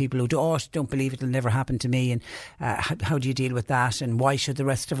regulations, and people who don't believe it'll never happen to me, and how do you deal with that, and why should the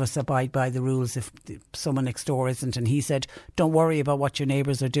rest of us abide by the rules if someone next door isn't? And he said, don't worry about what your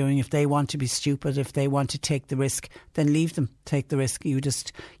neighbours are doing. If they want to be stupid, if they want to take the risk, then leave them take the risk.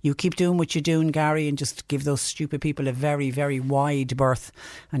 You keep doing what you're doing, Gary, and just give those stupid people a very, very wide berth,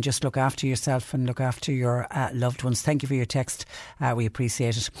 and just look after yourself and look after your loved ones. Thank you for your text. We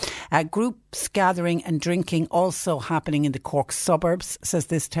appreciate it. Groups gathering and drinking also happening in the Cork suburbs, says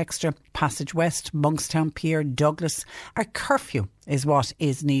this texter. Passage West, Monkstown Pier, Douglas. A curfew is what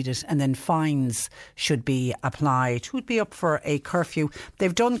is needed, and then fines should be applied. Who'd be up for a curfew?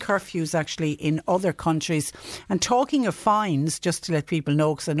 They've done curfews actually in other countries. And talking of fines, just to let people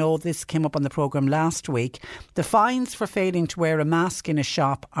know, because I know this came up on the programme last week, the fines for failing to wear a mask in a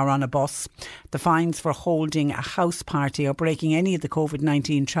shop or on a bus, the fines for holding a house party or breaking any of the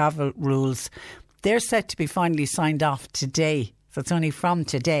COVID-19 travel rules, they're set to be finally signed off today. So it's only from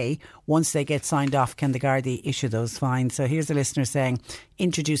today, once they get signed off, can the Gardaí issue those fines. So here's a listener saying,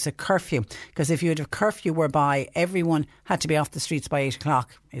 introduce a curfew. Because if you had a curfew whereby everyone had to be off the streets by 8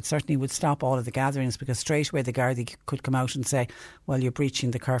 o'clock, it certainly would stop all of the gatherings, because straight away the Gardaí could come out and say, well, you're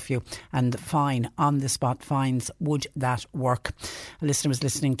breaching the curfew, and the fine, on the spot fines, would that work? A listener was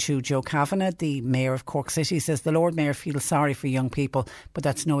listening to Joe Kavanagh, the Mayor of Cork City, says the Lord Mayor feels sorry for young people, but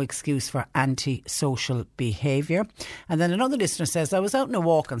that's no excuse for anti-social behaviour. And then another listener says, I was out on a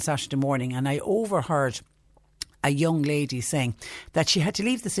walk on Saturday morning and I overheard a young lady saying that she had to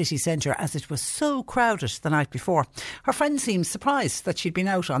leave the city centre as it was so crowded the night before. Her friend seemed surprised that she'd been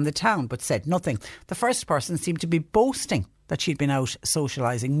out on the town but said nothing. The first person seemed to be boasting that she'd been out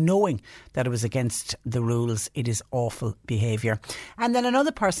socialising, knowing that it was against the rules. It is awful behaviour. And then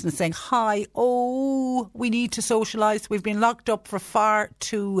another person is saying, hi, we need to socialise. We've been locked up for far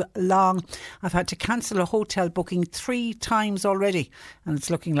too long. I've had to cancel a hotel booking 3 times already, and it's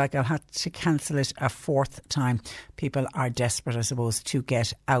looking like I'll have to cancel it a 4th time. People are desperate, I suppose, to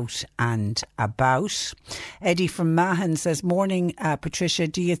get out and about. Eddie from Mahon says, morning, Patricia,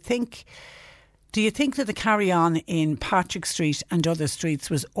 do you think Do you think that the carry-on in Patrick Street and other streets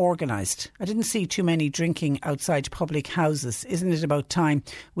was organised? I didn't see too many drinking outside public houses. Isn't it about time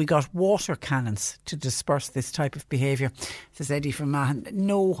we got water cannons to disperse this type of behaviour? Says Eddie from Mahon.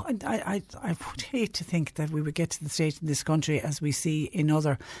 No, I would hate to think that we would get to the state in this country as we see in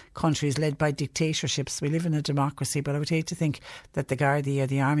other countries led by dictatorships. We live in a democracy, but I would hate to think that the Gardaí or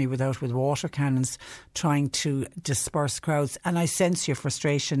the Army would out with water cannons trying to disperse crowds. And I sense your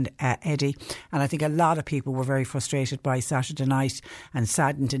frustration, Eddie. And I think a lot of people were very frustrated by Saturday night and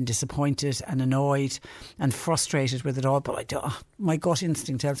saddened and disappointed and annoyed and frustrated with it all. But my gut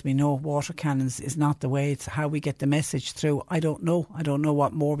instinct tells me no, water cannons is not the way. It's how we get the message through. I don't know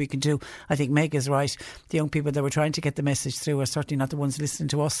what more we can do. I think Meg is right. The young people that were trying to get the message through are certainly not the ones listening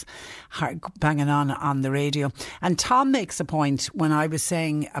to us banging on the radio. And Tom makes a point when I was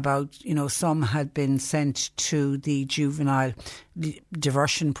saying about, some had been sent to the juvenile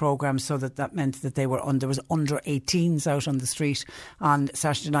diversion programme, so that meant that there was under 18s out on the street on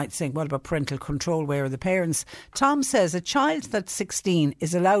Saturday night, saying, what about parental control? Where are the parents? Tom says a child that's 16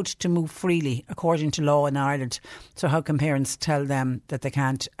 is allowed to move freely according to law in Ireland. So how can parents tell them that they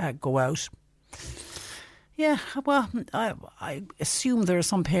can't go out? Yeah, well, I assume there are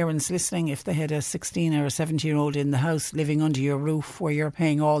some parents listening, if they had a 16 or a 17-year-old in the house living under your roof where you're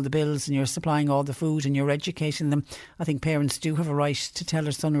paying all the bills and you're supplying all the food and you're educating them. I think parents do have a right to tell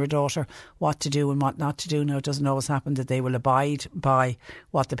their son or daughter what to do and what not to do. Now, it doesn't always happen that they will abide by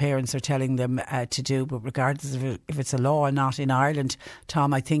what the parents are telling them to do, but regardless of if it's a law or not in Ireland,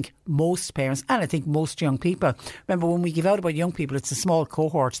 Tom, I think most parents, and I think most young people, remember when we give out about young people, it's a small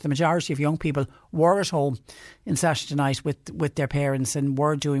cohort. The majority of young people were at home in Saturday night with their parents and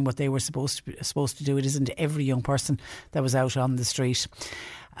were doing what they were supposed to do. It isn't every young person that was out on the street.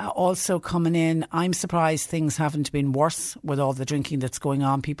 Also coming in, I'm surprised things haven't been worse with all the drinking that's going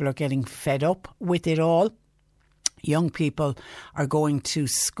on. People are getting fed up with it all. Young people are going to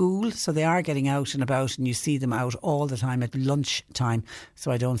school, so they are getting out and about, and you see them out all the time at lunchtime. So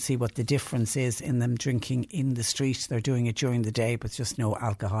I don't see what the difference is in them drinking in the street. They're doing it during the day, but just no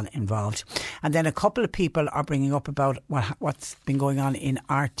alcohol involved. And then a couple of people are bringing up about what's been going on in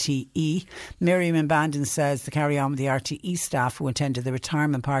RTE. Miriam in Bandon says the carry on with the RTE staff who attended the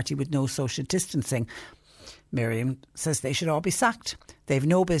retirement party with no social distancing. Miriam says they should all be sacked. They've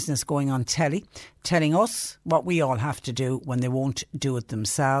no business going on telly, telling us what we all have to do when they won't do it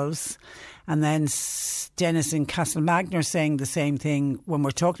themselves. And then Dennis in Castlemagner saying the same thing when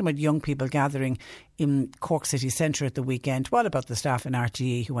we're talking about young people gathering in Cork City Centre at the weekend. What about the staff in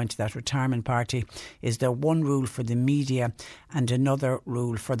RTE who went to that retirement party? Is there one rule for the media and another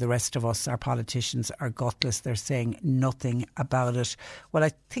rule for the rest of us? Our politicians are gutless. They're saying nothing about it. Well,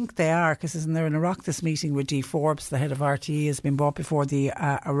 I think they are, because isn't there an Oireachtas meeting with Dee Forbes, the head of RTE, has been brought before the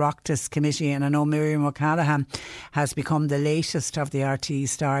Oireachtas committee, and I know Miriam O'Callaghan has become the latest of the RTE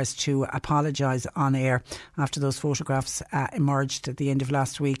stars to apologise on air after those photographs emerged at the end of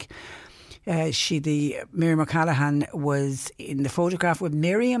last week. Miriam O'Callaghan was in the photograph with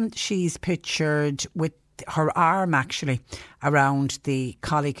Miriam. She's pictured with her arm actually around the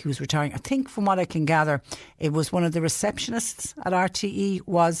colleague who's retiring. I think from what I can gather, it was one of the receptionists at RTE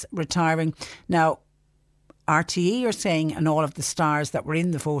was retiring. Now, RTE are saying, and all of the stars that were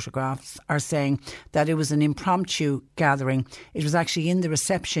in the photographs are saying, that it was an impromptu gathering. It was actually in the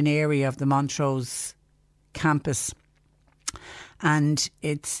reception area of the Montrose campus. And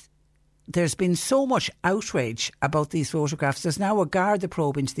there's been so much outrage about these photographs. There's now a Garda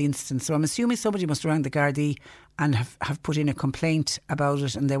probe into the incident. So I'm assuming somebody must have rang the Gardaí and have put in a complaint about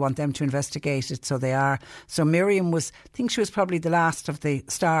it, and they want them to investigate it. So they are. So Miriam I think she was probably the last of the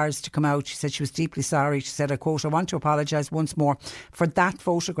stars to come out. She said she was deeply sorry. She said, I quote, I want to apologise once more for that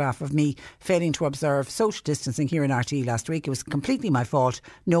photograph of me failing to observe social distancing here in RTE last week. It was completely my fault,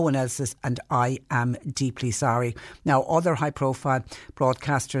 no one else's, and I am deeply sorry. Now, other high profile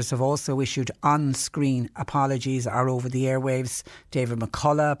broadcasters have also issued on-screen apologies or over the airwaves. David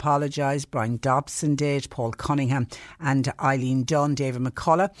McCullough apologised, Brian Dobson did, Paul Cunningham and Eileen Dunn. David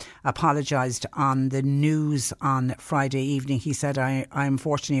McCullough apologised on the news on Friday evening. He said, I am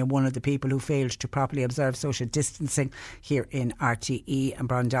fortunately one of the people who failed to properly observe social distancing here in RTE. And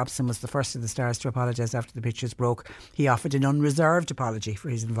Brian Dobson was the first of the stars to apologise after the pictures broke. He offered an unreserved apology for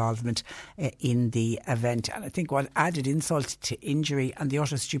his involvement in the event. And I think what added insult to injury and the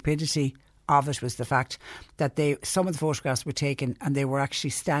utter stupidity of it was the fact that some of the photographs were taken and they were actually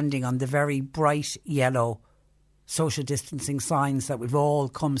standing on the very bright yellow social distancing signs that we've all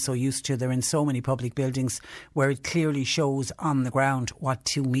come so used to. They're in so many public buildings where it clearly shows on the ground what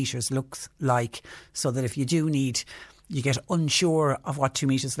 2 metres looks like, so that if you do need you get unsure of what 2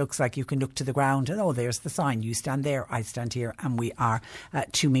 metres looks like, you can look to the ground and, oh, there's the sign. You stand there, I stand here, and we are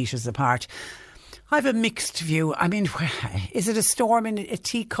 2 metres apart. I have a mixed view. I mean, is it a storm in a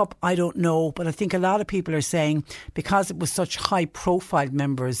teacup? I don't know. But I think a lot of people are saying, because it was such high-profile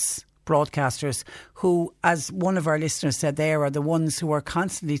members, broadcasters, who, as one of our listeners said there, are the ones who are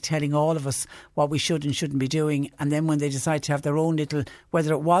constantly telling all of us what we should and shouldn't be doing. And then when they decide to have their own little,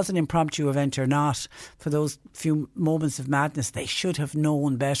 whether it was an impromptu event or not, for those few moments of madness, they should have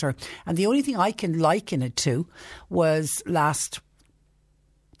known better. And the only thing I can liken it to was last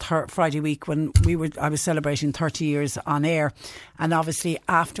Friday week when I was celebrating 30 years on air, and obviously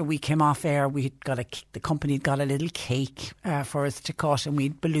after we came off air, the company got a little cake for us to cut, and we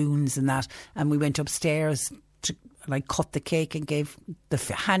had balloons and that, and we went upstairs and I cut the cake and gave the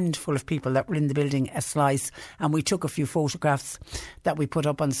handful of people that were in the building a slice, and we took a few photographs that we put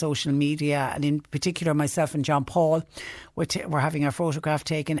up on social media, and in particular myself and John Paul were having our photograph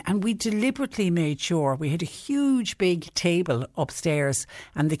taken, and we deliberately made sure we had a huge big table upstairs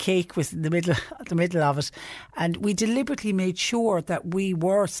and the cake was in the middle of it, and we deliberately made sure that we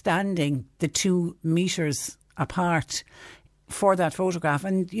were standing the 2 metres apart for that photograph.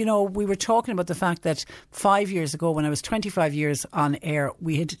 And you know, we were talking about the fact that 5 years ago, when I was 25 years on air,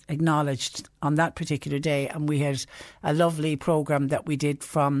 we had acknowledged on that particular day, and we had a lovely programme that we did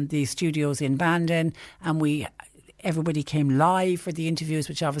from the studios in Bandon, and everybody came live for the interviews,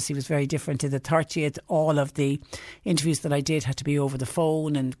 which obviously was very different to the 30th. All of the interviews that I did had to be over the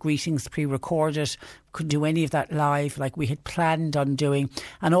phone, and greetings pre-recorded. Couldn't do any of that live like we had planned on doing.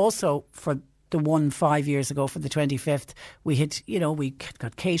 And also for the one 5 years ago, for the 25th, we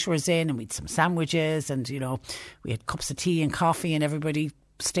got caterers in, and we had some sandwiches, and we had cups of tea and coffee, and everybody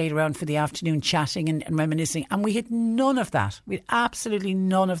stayed around for the afternoon chatting and reminiscing, and we had none of that. We had absolutely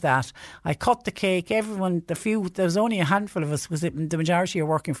none of that. I cut the cake. There was only a handful of us, the majority are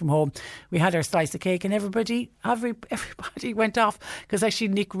working from home. We had our slice of cake, and everybody went off, because actually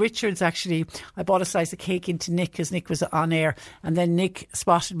Nick Richards, I bought a slice of cake into Nick because Nick was on air, and then Nick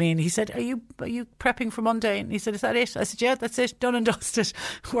spotted me and he said, are you prepping for Monday? And he said, is that it? I said, yeah, that's it, done and dusted.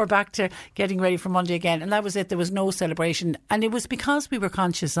 We're back to getting ready for Monday again. And that was it. There was no celebration, and it was because we were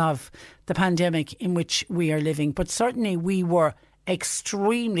conscious of the pandemic in which we are living. But certainly we were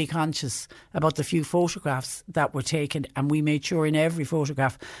extremely conscious about the few photographs that were taken, and we made sure in every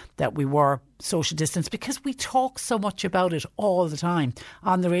photograph that we were social distance, because we talk so much about it all the time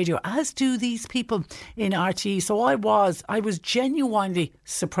on the radio, as do these people in RTE. So I was genuinely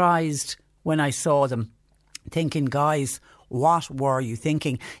surprised when I saw them, thinking, guys, what were you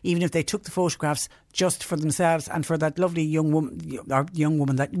thinking? Even if they took the photographs just for themselves and for that lovely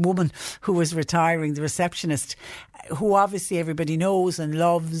that woman who was retiring, the receptionist, who obviously everybody knows and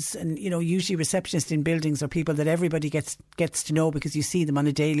loves, and usually receptionists in buildings are people that everybody gets to know because you see them on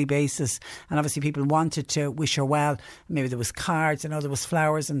a daily basis, and obviously people wanted to wish her well. Maybe there was cards, there was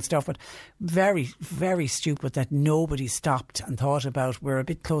flowers and stuff, but very, very stupid that nobody stopped and thought about, we're a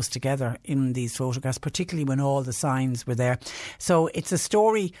bit close together in these photographs, particularly when all the signs were there. So it's a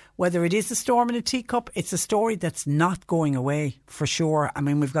story, whether it is a storm in a teacup, it's a story that's not going away for sure. I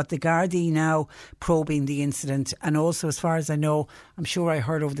mean, we've got the Gardaí now probing the incident, and also, as far as I know, I'm sure I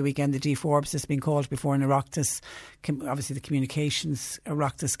heard over the weekend, the D. Forbes has been called before an Oireachtas, obviously the Communications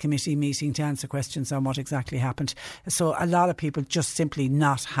Oireachtas Committee meeting to answer questions on what exactly happened. So a lot of people just simply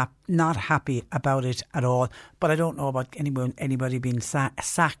not happy about it at all. But I don't know about anybody being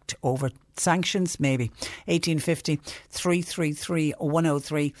sacked over sanctions, maybe. 1850 333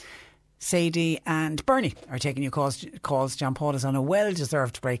 103. Sadie and Bernie are taking your calls. John Paul is on a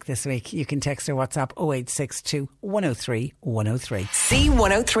well-deserved break this week. You can text or WhatsApp 0862 103 103.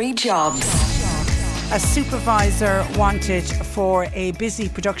 C103 Jobs. A supervisor wanted for a busy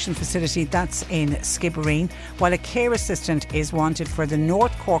production facility that's in Skibbereen, while a care assistant is wanted for the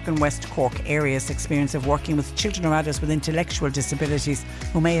North Cork and West Cork areas' experience of working with children or adults with intellectual disabilities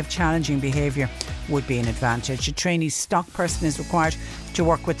who may have challenging behaviour would be an advantage. A trainee stock person is required to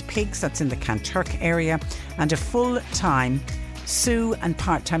work with pigs, that's in the Kanturk area, and a full-time sous and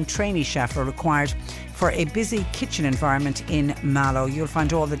part-time trainee chef are required for a busy kitchen environment in Mallow. You'll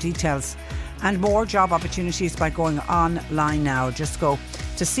find all the details and more job opportunities by going online now. Just go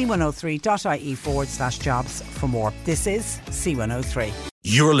to c103.ie/jobs for more. This is C103.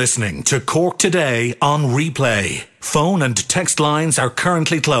 You're listening to Cork Today on replay. Phone and text lines are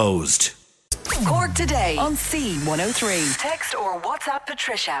currently closed. Cork Today on C103. Text or WhatsApp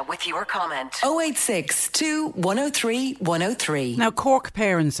Patricia with your comment. 0862 103 103. Now, Cork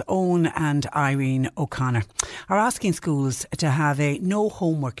parents Owen and Irene O'Connor are asking schools to have a no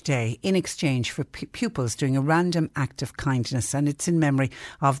homework day in exchange for pupils doing a random act of kindness, and it's in memory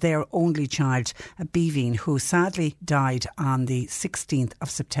of their only child, Beaveen, who sadly died on the 16th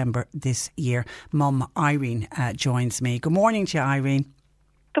of September this year. Mum Irene joins me. Good morning to you, Irene.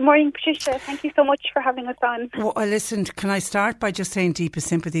 Good morning, Patricia. Thank you so much for having us on. Well, listen, can I start by just saying deepest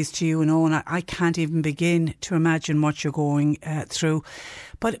sympathies to you and Owen? I can't even begin to imagine what you're going through.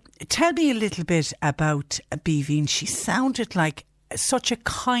 But tell me a little bit about Beaveen. She sounded like such a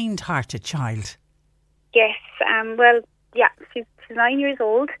kind-hearted child. Yes, she's 9 years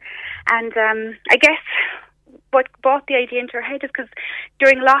old. And I guess what brought the idea into her head is because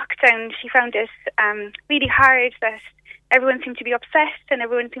during lockdown she found it really hard that everyone seemed to be obsessed and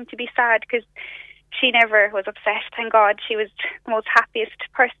everyone seemed to be sad, because she never was obsessed, thank God. She was the most happiest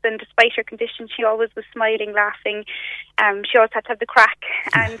person despite her condition. She always was smiling, laughing. She always had to have the crack.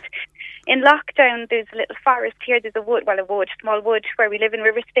 And in lockdown, there's a little forest here. There's small wood where we live in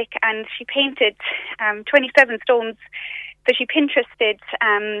Riverstick, and she painted 27 stones. So she Pinterested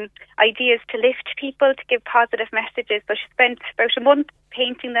ideas to lift people, to give positive messages. So she spent about a month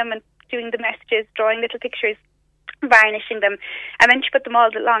painting them and doing the messages, drawing little pictures, varnishing them, and then she put them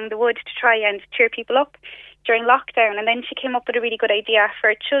all along the wood to try and cheer people up during lockdown. And then she came up with a really good idea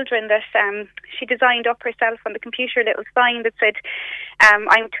for children that she designed up herself on the computer, a little sign that said,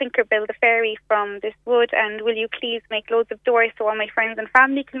 I'm Tinkerbell the fairy from this wood, and will you please make loads of doors so all my friends and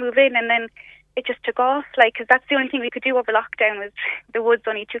family can move in. And then it just took off, because that's the only thing we could do over lockdown, was the woods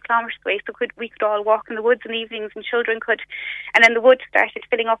only 2 kilometres away, so we could all walk in the woods in the evenings, and children could. And then the wood started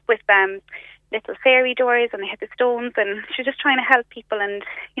filling up with little fairy doors, and they had the stones, and she was just trying to help people and,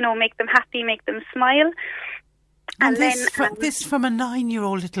 make them happy, make them smile. And this from a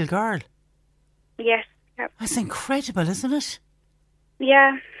 9-year-old little girl. Yes. Yep. That's incredible, isn't it?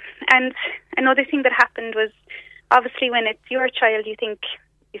 Yeah. And another thing that happened was, obviously when it's your child, you think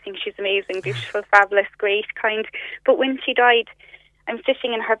she's amazing, beautiful, fabulous, great, kind. But when she died, I'm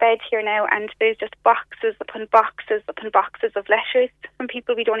sitting in her bed here now, and there's just boxes upon boxes upon boxes of letters from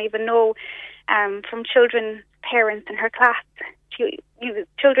people we don't even know, from children, parents in her class,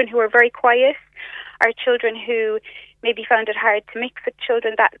 children who were very quiet, or children who maybe found it hard to mix with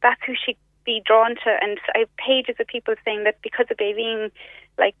children. That's who she'd be drawn to. And I have pages of people saying that because of Beaveen,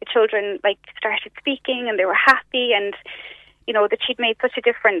 the children started speaking and they were happy, and that she'd made such a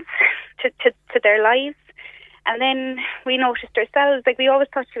difference to their lives. And then we noticed ourselves, we always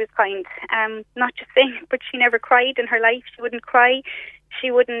thought she was kind, not just saying, but she never cried in her life. She wouldn't cry. She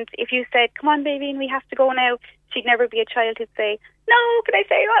wouldn't, if you said, come on, baby, and we have to go now, she'd never be a child who'd say, no, but I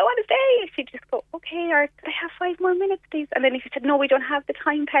say, I want to stay. She'd just go, okay, or could I have 5 more minutes, please? And then if you said, no, we don't have the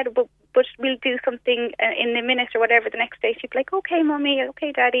time, Ted, but we'll do something in a minute or whatever the next day, she'd be like, okay, Mummy,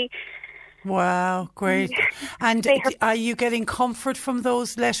 okay, Daddy. Wow, great. And are you getting comfort from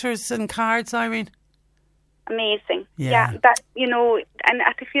those letters and cards, Irene? Amazing. Yeah, that, and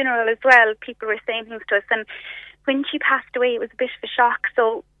at the funeral as well, people were saying things to us. And when she passed away, it was a bit of a shock.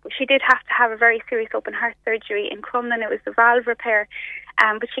 So she did have to have a very serious open heart surgery in Crumlin. It was a valve repair.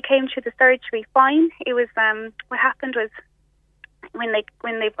 But she came through the surgery fine. It was, what happened was, when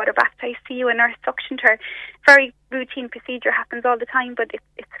they brought her back to ICU, a nurse suctioned her. Very routine procedure, happens all the time, but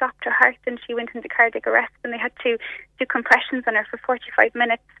it stopped her heart and she went into cardiac arrest, and they had to do compressions on her for 45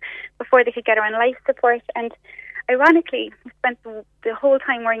 minutes before they could get her on life support. And ironically, we spent the whole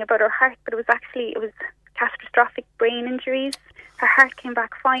time worrying about her heart, but it was catastrophic brain injuries. Her heart came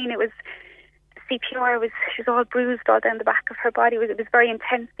back fine. It was CPR, she was all bruised all down the back of her body. It was very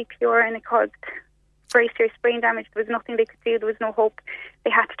intense CPR, and it caused very serious brain damage. There was nothing they could do. There was no hope. They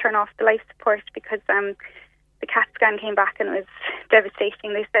had to turn off the life support because the CAT scan came back and it was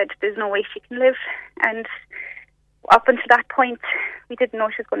devastating. They said there's no way she can live. And up until that point, we didn't know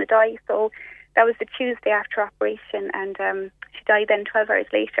she was going to die. So that was the Tuesday after operation, and she died then 12 hours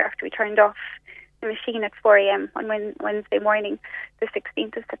later after we turned off the machine at 4 a.m. on Wednesday morning, the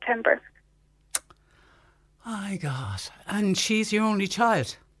 16th of September. My God. And she's your only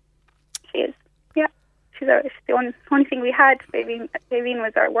child? She is. She's the only thing we had. Beaveen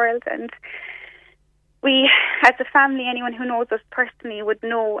was our world, and we, as a family, anyone who knows us personally would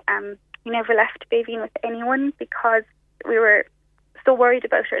know we never left Beaveen with anyone because we were so worried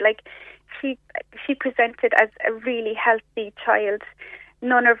about her. She presented as a really healthy child.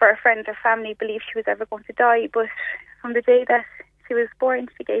 None of our friends or family believed she was ever going to die, but from the day that she was born,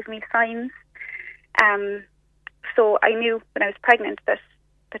 she gave me signs. So I knew when I was pregnant that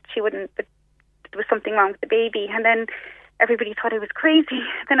she wouldn't. But there was something wrong with the baby. And then everybody thought I was crazy.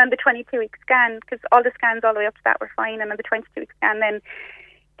 Then on the 22-week scan, because all the scans all the way up to that were fine, and on the 22-week scan, then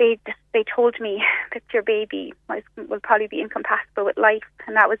they told me that your baby will probably be incompatible with life,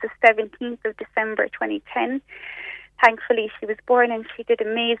 and that was the 17th of December 2010. Thankfully, she was born and she did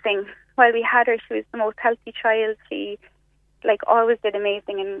amazing. While we had her, she was the most healthy child. She, always did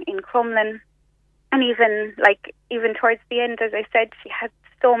amazing in Crumlin. And even towards the end, as I said, she had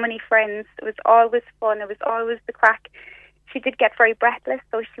so many friends. It was always fun. It was always the crack. She did get very breathless,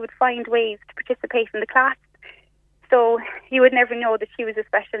 so she would find ways to participate in the class. So you would never know that she was a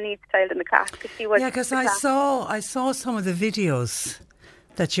special needs child in the class, because she was. Yeah, because I saw some of the videos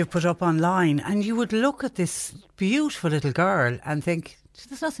that you put up online, and you would look at this beautiful little girl and think,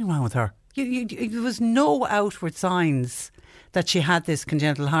 there's nothing wrong with her. There was no outward signs that she had this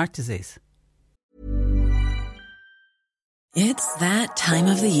congenital heart disease. It's that time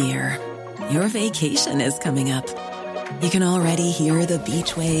of the year. Your vacation is coming up. You can already hear the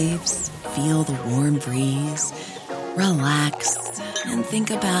beach waves, feel the warm breeze, relax, and think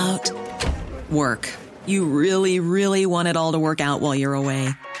about work. You really, really want it all to work out while you're away.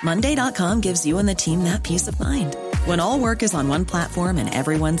 Monday.com gives you and the team that peace of mind. When all work is on one platform and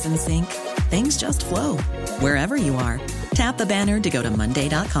everyone's in sync, things just flow. Wherever you are, tap the banner to go to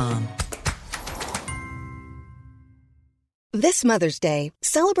Monday.com. This Mother's Day,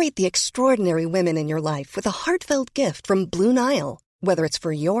 celebrate the extraordinary women in your life with a heartfelt gift from Blue Nile. Whether it's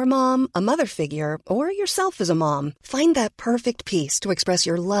for your mom, a mother figure, or yourself as a mom, find that perfect piece to express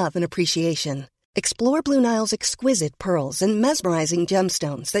your love and appreciation. Explore Blue Nile's exquisite pearls and mesmerizing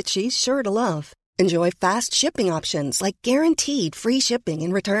gemstones that she's sure to love. Enjoy fast shipping options like guaranteed free shipping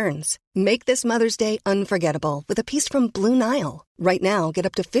and returns. Make this Mother's Day unforgettable with a piece from Blue Nile. Right now, get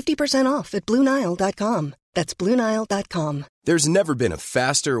up to 50% off at BlueNile.com. That's BlueNile.com. There's never been a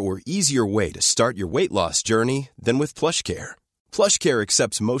faster or easier way to start your weight loss journey than with PlushCare. PlushCare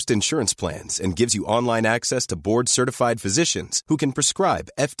accepts most insurance plans and gives you online access to board-certified physicians who can prescribe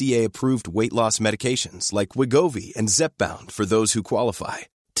FDA-approved weight loss medications like Wegovy and Zepbound for those who qualify.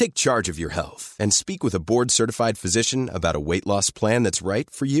 Take charge of your health and speak with a board-certified physician about a weight loss plan that's right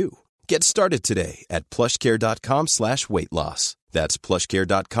for you. Get started today at plushcare.com/weight loss. That's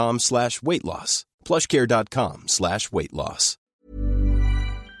plushcare.com/weight loss. plushcare.com/weight loss.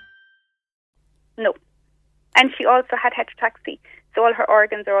 No. And she also had heterotaxy, so all her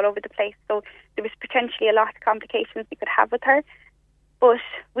organs are all over the place. So there was potentially a lot of complications we could have with her. But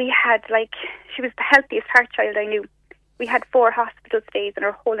we had, she was the healthiest heart child I knew. We had 4 hospital stays in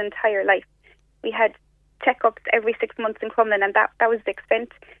her whole entire life. We had checkups every 6 months in Crumlin, and that was the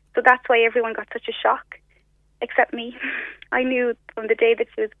extent. So that's why everyone got such a shock, except me. I knew from the day that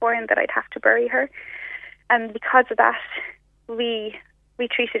she was born that I'd have to bury her. And because of that, we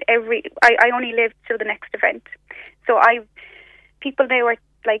treated I only lived till the next event. So people now are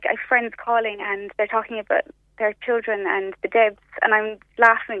I have friends calling and they're talking about their children and the Debs, and I'm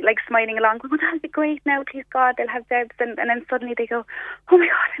laughing, smiling along, going, that'll be great now, please God, they'll have Debs. And then suddenly they go, oh my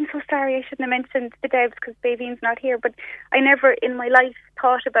God, I'm so sorry, I shouldn't have mentioned the Debs because Bavine's not here. But I never in my life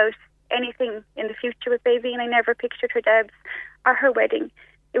thought about anything in the future with Bavine. I never pictured her Debs or her wedding.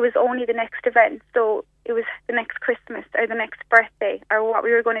 It was only the next event. So it was the next Christmas or the next birthday or what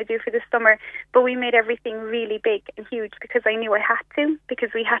we were going to do for the summer. But we made everything really big and huge because I knew I had to,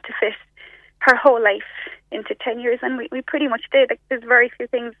 because we had to fit her whole life into 10 years. And we pretty much did. There's very few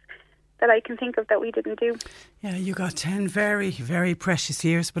things that I can think of that we didn't do. Yeah, you got 10 very, very precious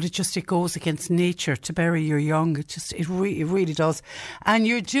years, but it goes against nature to bury your young. It really does. And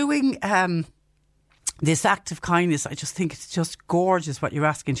you're doing this act of kindness. I just think it's just gorgeous what you're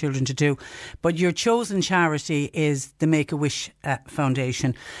asking children to do. But your chosen charity is the Make-A-Wish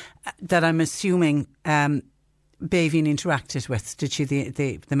Foundation, that I'm assuming Bavine interacted with. Did she,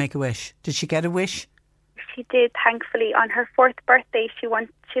 the Make-A-Wish? Did she get a wish? She did, thankfully. On her 4th birthday, she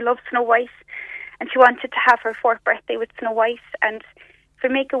loves Snow White, and she wanted to have her 4th birthday with Snow White. And for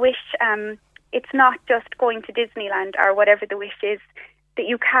Make-A-Wish, it's not just going to Disneyland or whatever the wish is, that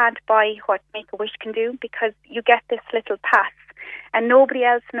you can't buy what Make-A-Wish can do, because you get this little pass and nobody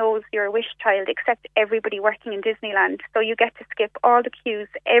else knows you're a wish child except everybody working in Disneyland. So you get to skip all the queues.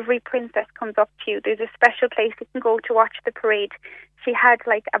 Every princess comes up to you. There's a special place you can go to watch the parade. She had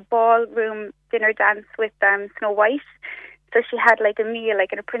a ballroom dinner dance with Snow White. So she had a meal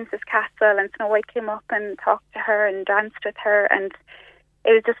in a princess castle, and Snow White came up and talked to her and danced with her, and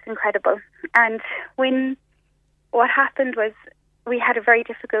it was just incredible. And what happened was, we had a very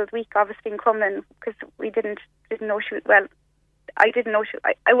difficult week, obviously, in Crumlin, because we didn't know she was well. I didn't know.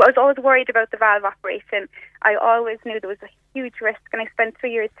 I was always worried about the valve operation. I always knew there was a huge risk, and I spent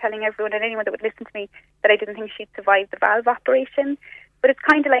 3 years telling everyone and anyone that would listen to me that I didn't think she'd survive the valve operation. But it's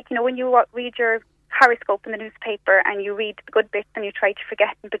kind of like, when you read your horoscope in the newspaper and you read the good bits and you try to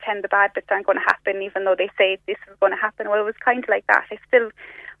forget and pretend the bad bits aren't going to happen, even though they say this is going to happen. Well, it was kind of like that. I still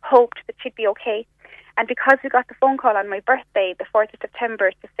hoped that she'd be okay. And because we got the phone call on my birthday, the 4th of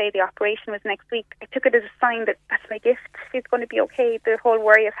September, to say the operation was next week, I took it as a sign that that's my gift. She's going to be okay. The whole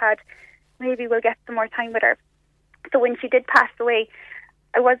worry I've had, maybe we'll get some more time with her. So when she did pass away,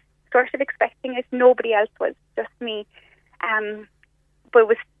 I was sort of expecting it. Nobody else was, just me. But it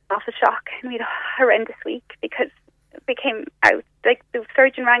was off a shock. And we had a horrendous week because it came out. Like, the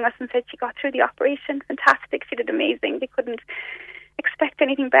surgeon rang us and said she got through the operation. Fantastic. She did amazing. They couldn't expect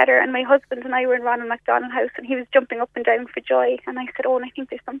anything better. And my husband and I were in Ronald McDonald House, and he was jumping up and down for joy. And I said, I think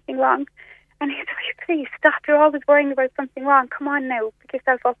there's something wrong. And he said, please stop. You're always worrying about something wrong. Come on now. Pick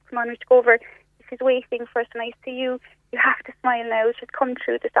yourself up. Come on, we should go over. She's waiting for us in ICU. You have to smile now. She's come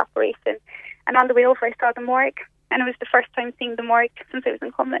through this operation. And on the way over, I saw the morgue. And it was the first time seeing the morgue since I was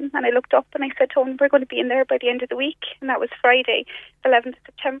in Crumlin. And I looked up and I said to him, we're going to be in there by the end of the week. And that was Friday, 11th of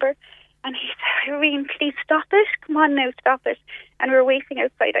September. And he said, Irene, please stop it. Come on now, stop it. And we were waiting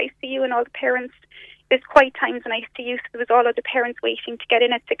outside ICU, and all the parents, there's quiet times in ICU, so there was all of the parents waiting to get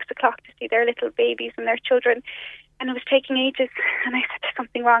in at 6 o'clock to see their little babies and their children. And it was taking ages. And I said, there's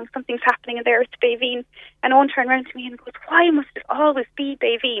something wrong. Something's happening in there. It's Baveen. And Owen turned around to me and goes, why must it always be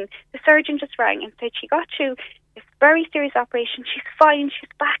Baveen? The surgeon just rang and said she got through this very serious operation. She's fine. She's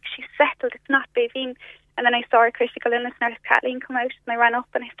back. She's settled. It's not Baveen. And then I saw our critical illness nurse, Kathleen, come out, and I ran up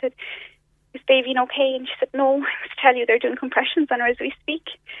and I said, is Baveen okay? And she said, no, I must tell you, they're doing compressions on her as we speak.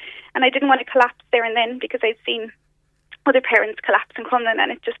 And I didn't want to collapse there and then, because I'd seen other parents collapse in Crumlin,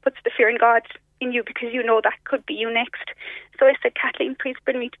 and it just puts the fear in God in you, because you know that could be you next. So I said, Kathleen, please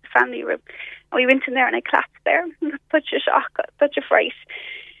bring me to the family room. And we went in there and I collapsed there. It was such a shock, such a fright.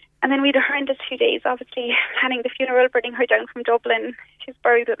 And then we had a horrendous few days, obviously, planning the funeral, bringing her down from Dublin. She's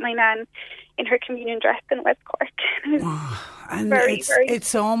buried with my nan in her communion dress in West Cork. And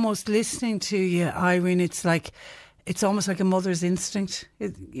it's almost, listening to you, Irene, it's almost like a mother's instinct.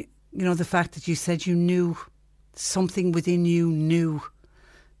 The fact that you said you knew, something within you knew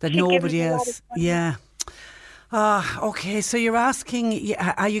that nobody else. Yeah. Okay, so you're asking,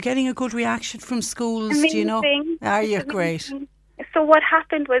 are you getting a good reaction from schools? Amazing. Do you know? Are you? Great. So what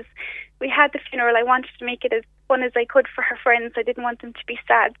happened was, we had the funeral. I wanted to make it as fun as I could for her friends. I didn't want them to be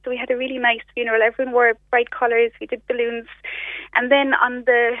sad. So we had a really nice funeral. Everyone wore bright colours. We did balloons. And then on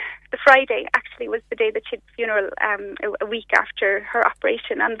the Friday, actually, was the day that she had the funeral, a week after her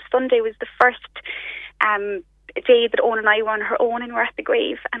operation. And the Sunday was the first day that Owen and I were on her own and were at the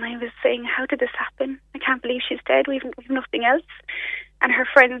grave. And I was saying, how did this happen? I can't believe she's dead. We've nothing else. And her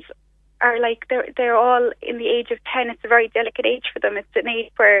friends are like, they're all in the age of 10. It's a very delicate age for them. It's an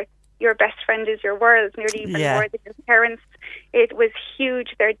age where your best friend is your world, nearly even more than your parents. It was huge.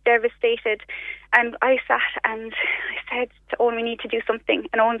 They're devastated. And I sat and I said to Owen, we need to do something.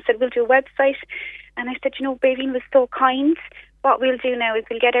 And Owen said, we'll do a website. And I said, Baveen was so kind. What we'll do now is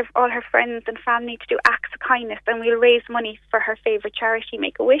we'll get all her friends and family to do acts of kindness, and we'll raise money for her favourite charity,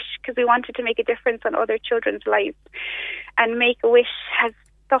 Make-A-Wish, because we wanted to make a difference on other children's lives. And Make-A-Wish has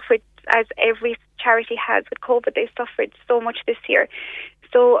suffered, as every charity has with COVID. They've suffered so much this year.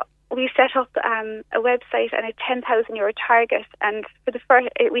 So we set up a website and a €10,000 target, and for the first,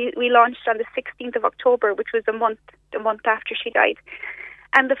 we launched on the 16th of October, which was a month after she died.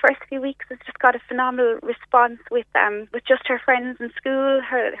 And the first few weeks has just got a phenomenal response with just her friends in school,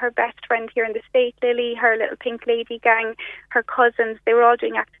 her best friend here in the state, Lily, her little Pink Lady gang, her cousins. They were all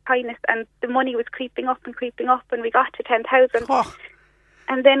doing acts of kindness, and the money was creeping up, and we got to 10,000. Oh.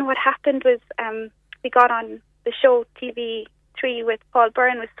 And then what happened was we got on the show TV3 with Paul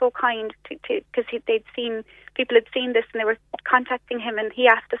Byrne. Was so kind to because people had seen this and they were contacting him, and he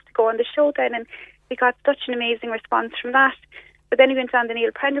asked us to go on the show then, and we got such an amazing response from that. But then we went on the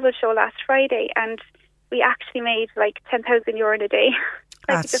Neil Prendeville show last Friday, and we actually made like €10,000 in a day.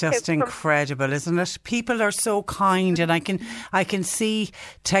 That's just incredible, isn't it? People are so kind, and I can see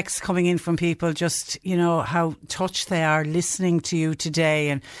texts coming in from people, just, how touched they are listening to you today,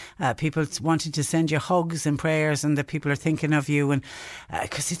 and people wanting to send you hugs and prayers, and that people are thinking of you, and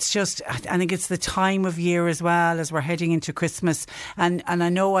because it's just, I think it's the time of year as well, as we're heading into Christmas, and I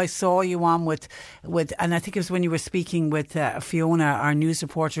know I saw you on with, and I think it was when you were speaking with Fiona, our news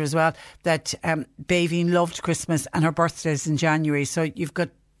reporter as well, that Baveen loved Christmas, and her birthday's in January, so you've got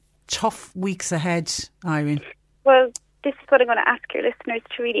tough weeks ahead, Irene. Well, this is what I'm going to ask your listeners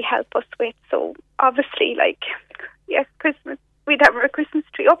to really help us with. So obviously, yes, Christmas, should have our Christmas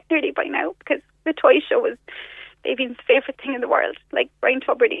tree up nearly by now, because the toy show was Bavine's favourite thing in the world. Like, Brian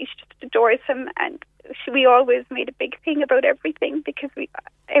Tubridy, she just adores him, and we always made a big thing about everything, because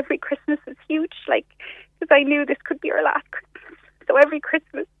every Christmas is huge, like, because I knew this could be our last Christmas. So every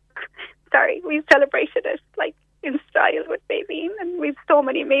Christmas, we celebrated it, like, in style with Bavine, and we've so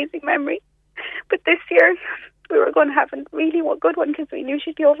many amazing memories. But this year, we were going to have a really good one, because we knew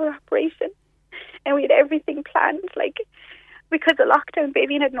she'd be over operation, and we had everything planned. Like, because of lockdown,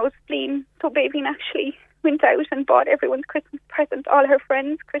 Bavine had no spleen, so Bavine actually went out and bought everyone's Christmas presents, all her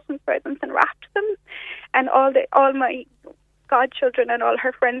friends' Christmas presents, and wrapped them. And all my godchildren and all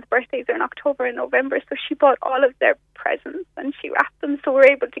her friends' birthdays are in October and November, so she bought all of their presents and she wrapped them, so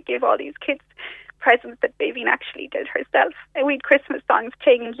we're able to give all these kids presents that Bavine actually did herself. And we had Christmas songs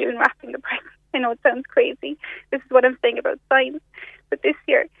playing in June, wrapping the presents. I know it sounds crazy. This is what I'm saying about signs. But this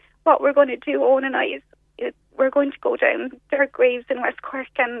year, what we're going to do, Owen and I, is we're going to go down their graves in West Cork,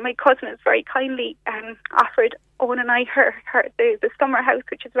 and my cousin has very kindly offered Owen and I the summer house,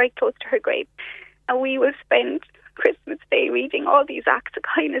 which is right close to her grave. And we will spend Christmas Day reading all these acts of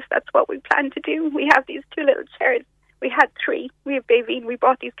kindness. That's what we plan to do. We have these 2 little chairs. We had 3. We have Bavine. We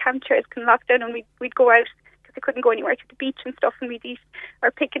bought these camp chairs in lockdown, and we'd go out because we couldn't go anywhere to the beach and stuff, and we'd eat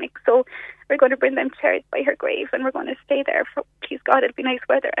our picnic. So we're going to bring them chairs by her grave, and we're going to stay there for, please God, it'll be nice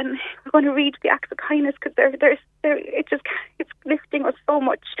weather, and we're going to read the acts of kindness, because it's lifting us so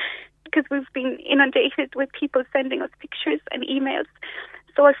much, because we've been inundated with people sending us pictures and emails.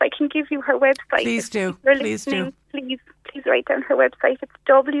 So if I can give you her website. Please do. Please write down her website. It's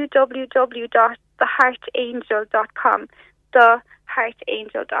www.theheartangel.com.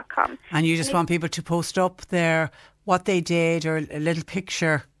 Theheartangel.com. And you just want people to post up what they did, or a little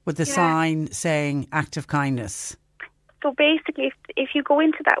picture with the sign saying act of kindness. So basically, if you go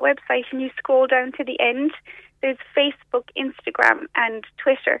into that website and you scroll down to the end, there's Facebook, Instagram and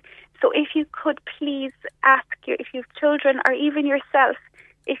Twitter. So if you could please ask if you have children, or even yourself,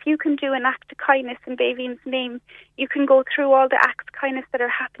 if you can do an act of kindness in Bavine's name, you can go through all the acts of kindness that are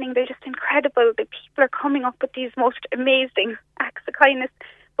happening. They're just incredible. The people are coming up with these most amazing acts of kindness.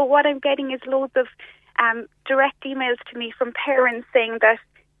 But what I'm getting is loads of direct emails to me from parents saying that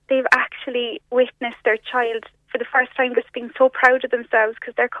they've actually witnessed their child for the first time just being so proud of themselves,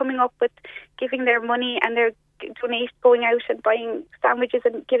 because they're coming up with giving their money, and they're going out and buying sandwiches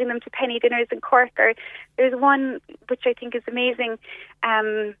and giving them to penny dinners in Cork. Or there's one which I think is amazing,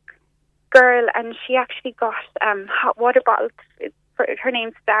 girl, and she actually got hot water bottles. Her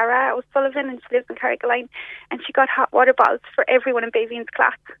name's Sarah O'Sullivan, and she lives in Carrigaline, and she got hot water bottles for everyone in Bavine's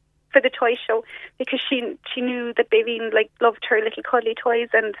class for the toy show, because she knew that Bavine loved her little cuddly toys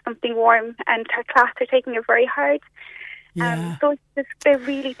and something warm, and her class are taking it very hard. Yeah. So they're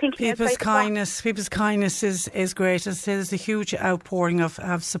really thinking people's kindness is great. As I say, there's a huge outpouring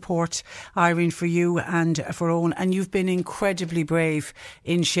of support, Irene, for you and for Owen, and you've been incredibly brave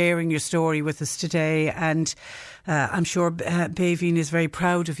in sharing your story with us today, and I'm sure Bavine is very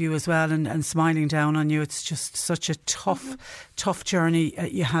proud of you as well, and smiling down on you. It's just such a tough journey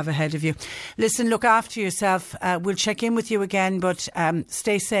you have ahead of you. Listen, look after yourself. We'll check in with you again, but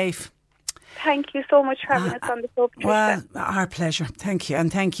stay safe. Thank you so much for having us on the show, Patricia. Well, our pleasure. Thank you.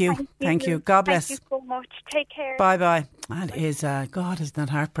 And thank you. God bless. Thank you so much. Take care. Bye-bye. That is, God, isn't that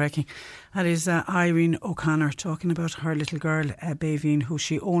heartbreaking? That is Irene O'Connor talking about her little girl, Bavine, who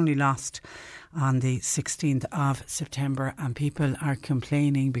she only lost on the 16th of September. And people are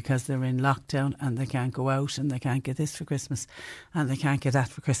complaining because they're in lockdown and they can't go out, and they can't get this for Christmas and they can't get that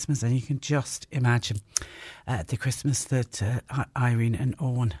for Christmas. And you can just imagine the Christmas that Irene and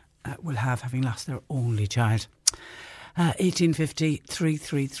Owen will have, having lost their only child. 1850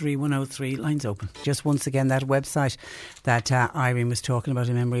 333 103, lines open. Just once again, that website that Irene was talking about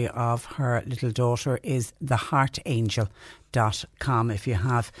in memory of her little daughter is theheartangel.com. If you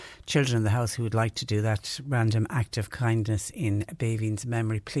have children in the house who would like to do that random act of kindness in Bavine's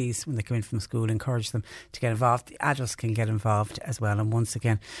memory, please, when they come in from school, encourage them to get involved. The adults can get involved as well. And once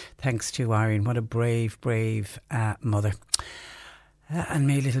again, thanks to Irene. What a brave mother. And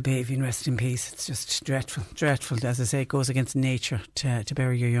may little Bavine rest in peace. It's just dreadful. As I say, it goes against nature to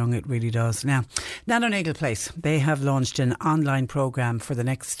bury your young. It really does. Now, Nanonagel Place, they have launched an online programme for the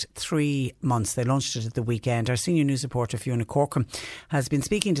next 3 months. They launched it at the weekend. Our senior news reporter Fiona Corcoran has been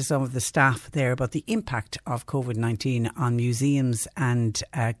speaking to some of the staff there about the impact of COVID-19 on museums and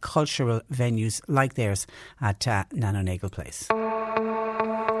cultural venues like theirs at Nanonagel Place.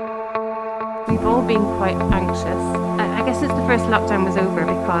 We've all been quite anxious. I guess since the first lockdown was over,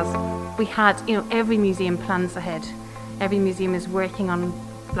 because we had, every museum plans ahead. Every museum is working on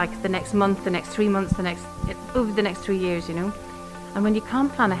the next month, the next 3 months, over the next 3 years, And when you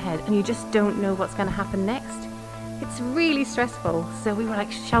can't plan ahead and you just don't know what's going to happen next, it's really stressful. So we were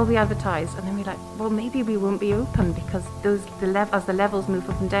like, shall we advertise? And then we were like, well, maybe we won't be open because as the levels move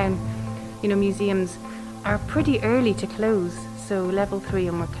up and down, museums are pretty early to close. So level 3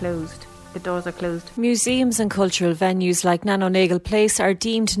 and we're closed. The doors are closed. Museums and cultural venues like Nanonagle Place are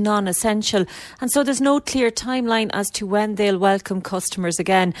deemed non-essential, and so there's no clear timeline as to when they'll welcome customers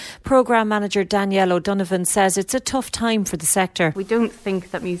again. Programme Manager Danielle O'Donovan says it's a tough time for the sector. We don't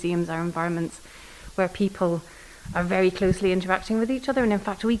think that museums are environments where people are very closely interacting with each other, and in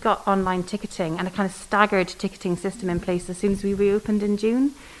fact we got online ticketing and a kind of staggered ticketing system in place as soon as we reopened in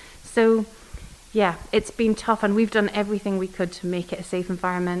June. So yeah, it's been tough, and we've done everything we could to make it a safe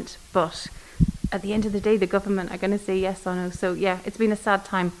environment, but at the end of the day the government are going to say yes or no. So yeah, it's been a sad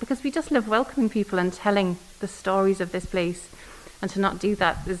time because we just love welcoming people and telling the stories of this place, and to not do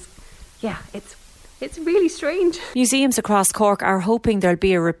that is, yeah, it's really strange. Museums across Cork are hoping there'll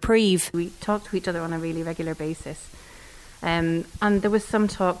be a reprieve. We talk to each other on a really regular basis, and there was some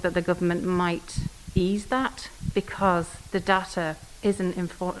talk that the government might ease that because the data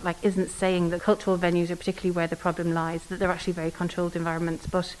isn't saying that cultural venues are particularly where the problem lies, that they're actually very controlled environments.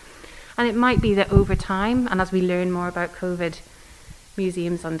 And it might be that over time, and as we learn more about COVID,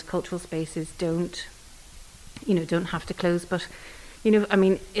 museums and cultural spaces don't have to close. But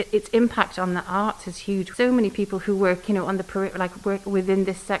its impact on the arts is huge. So many people who work, on the work within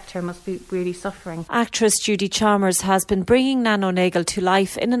this sector must be really suffering. Actress Judy Chalmers has been bringing Nanonagle to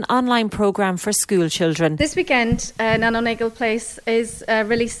life in an online programme for school children. This weekend, Nanonagle Place is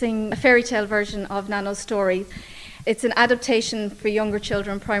releasing a fairy tale version of Nano's story. It's an adaptation for younger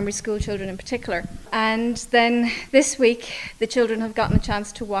children, primary school children in particular. And then this week, the children have gotten a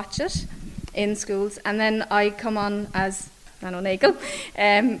chance to watch it in schools, and then I come on as Nanonagle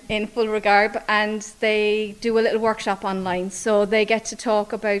in full regard, and they do a little workshop online. So they get to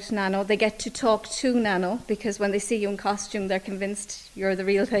talk about Nano, they get to talk to Nano, because when they see you in costume they're convinced you're the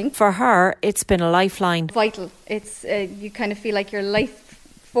real thing. For her, it's been a lifeline. Vital. It's you kind of feel like your life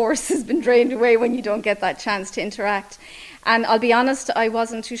force has been drained away when you don't get that chance to interact. And I'll be honest, I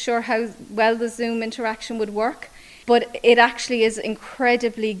wasn't too sure how well the Zoom interaction would work. But it actually is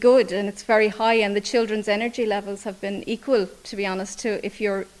incredibly good, and it's very high, and the children's energy levels have been equal, to be honest, to if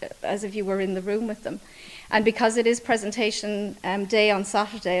you were in the room with them. And because it is presentation day on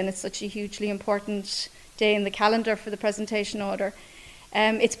Saturday, and it's such a hugely important day in the calendar for the presentation order,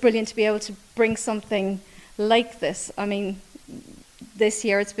 it's brilliant to be able to bring something like this. I mean, this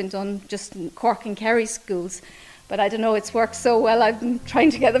year it's been done just in Cork and Kerry schools, but I don't know, it's worked so well, I'm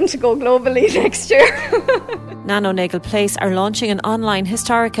trying to get them to go globally next year. Nanonagle Place are launching an online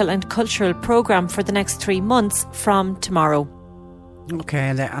historical and cultural programme for the next 3 months from tomorrow. Okay,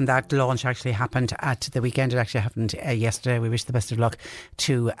 and that launch actually happened at the weekend. It actually happened yesterday. We wish the best of luck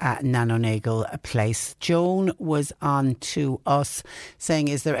to Nanonagle Place. Joan was on to us saying,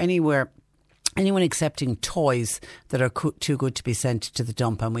 is there anyone accepting toys that are too good to be sent to the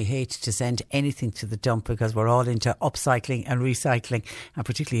dump? And we hate to send anything to the dump because we're all into upcycling and recycling, and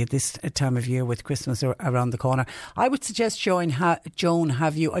particularly at this time of year with Christmas around the corner. I would suggest, Joan,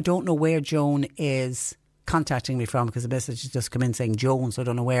 have you, I don't know where Joan is contacting me from, because the message has just come in saying Joan, so I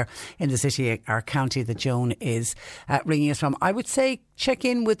don't know where in the city or county that Joan is ringing us from. I would say check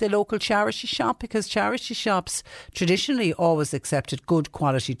in with the local charity shop, because charity shops traditionally always accepted good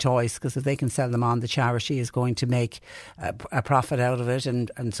quality toys, because if they can sell them on, the charity is going to make a profit out of it,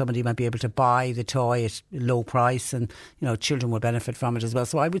 and somebody might be able to buy the toy at low price, and children will benefit from it as well.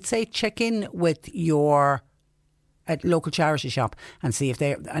 So I would say check in with your local charity shop and see if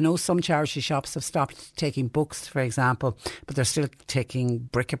I know some charity shops have stopped taking books, for example, but they're still taking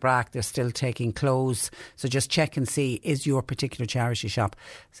bric-a-brac, they're still taking clothes. So just check and see, is your particular charity shop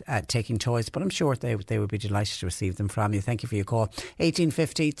taking toys? But I'm sure they would be delighted to receive them from you. Thank you for your call.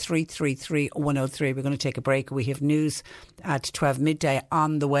 1850 333 103. We're going to take a break. We have news at 12 midday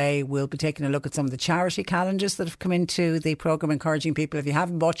on the way. We'll be taking a look at some of the charity calendars that have come into the programme, encouraging people, if you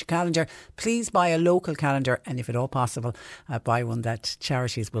haven't bought your calendar, please buy a local calendar, and if at all possible, buy one that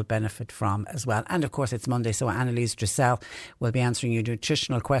charities will benefit from as well. And of course it's Monday, so Annalise Dressel will be answering your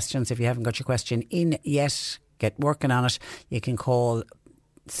nutritional questions. If you haven't got your question in yet, get working on it. You can call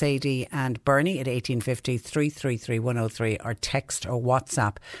Sadie and Bernie at 1850 333 103, or text or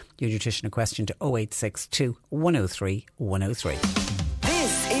WhatsApp your nutritional question to 0862 103 103.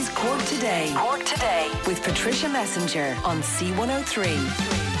 This is Cork Today. Cork Today with Patricia Messenger on C103.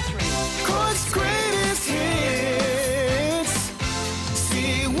 Cork's greatest hits,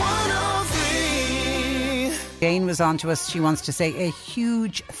 C103. Again was on to us. She wants to say a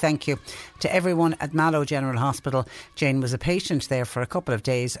huge thank you to everyone at Mallow General Hospital. Jane was a patient there for a couple of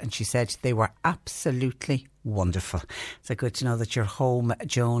days and she said they were absolutely wonderful. So good to know that you're home,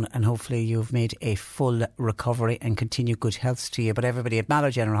 Joan, and hopefully you've made a full recovery and continue good health to you. But everybody at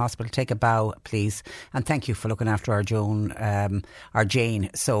Mallow General Hospital, take a bow, please, and thank you for looking after our Jane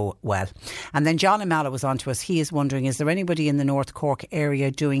so well. And then John in Mallow was on to us. He is wondering, is there anybody in the North Cork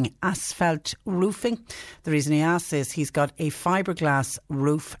area doing asphalt roofing? The reason he asks is he's got a fiberglass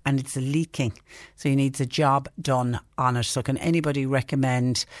roof and it's leaking, so he needs a job done on it. So can anybody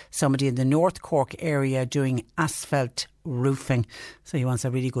recommend somebody in the North Cork area doing asphalt roofing? So he wants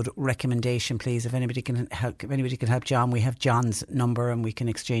a really good recommendation, please. If anybody can help John, we have John's number and we can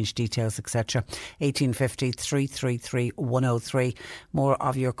exchange details, etc. 1850 333 103. More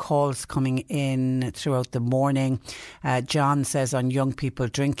of your calls coming in throughout the morning. John says on young people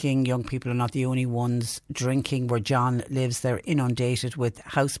drinking, young people are not the only ones drinking. Where John lives, they're inundated with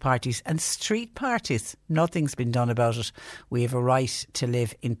house parties and street parties. Nothing's been done about it. We have a right to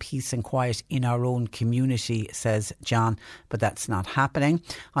live in peace and quiet in our own community, says John, but that's not happening.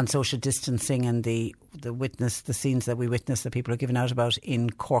 On social distancing and the scenes that we witnessed that people are giving out about in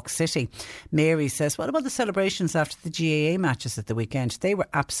Cork City. Mary says, what about the celebrations after the GAA matches at the weekend? They were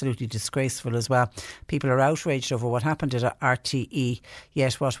absolutely disgraceful as well. People are outraged over what happened at RTE,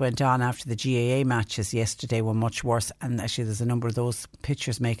 yet what went on after the GAA matches yesterday were much worse. And actually there's a number of those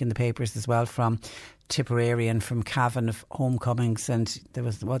pictures making the papers as well from Tipperary and from Cavan of homecomings, and there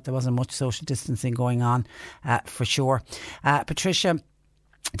wasn't much social distancing going on for sure. Patricia,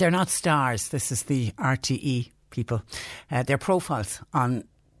 they're not stars. This is the RTE people. They're profiles on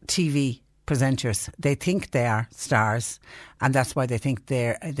TV presenters. They think they are stars, and that's why they think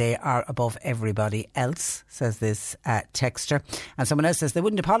they are above everybody else, says this texter. And someone else says they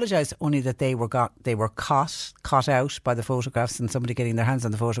wouldn't apologise, only that they were caught out by the photographs and somebody getting their hands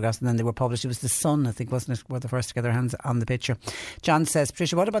on the photographs, and then they were published. It was the Sun, I think, wasn't it, were the first to get their hands on the picture. John says,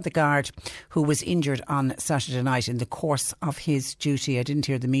 Patricia, what about the guard who was injured on Saturday night in the course of his duty? I didn't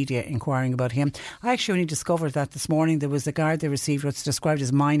hear the media inquiring about him. I actually only discovered that this morning. There was a guard that received what's described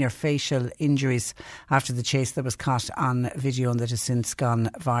as minor facial injuries after the chase that was caught on video and that has since gone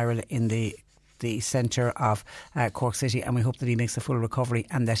viral in the centre of Cork City, and we hope that he makes a full recovery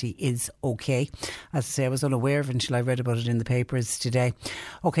and that he is okay. As I say, I was unaware of it until I read about it in the papers today.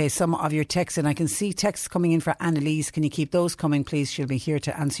 Okay, some of your texts, and I can see texts coming in for Annalise. Can you keep those coming, please? She'll be here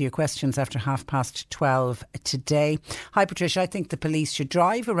to answer your questions after 12:30 today. Hi Patricia, I think the police should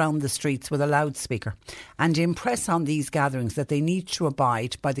drive around the streets with a loudspeaker and impress on these gatherings that they need to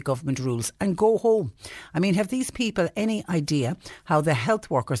abide by the government rules and go home. I mean, have these people any idea how the health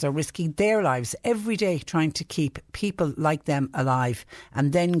workers are risking their lives every day trying to keep people like them alive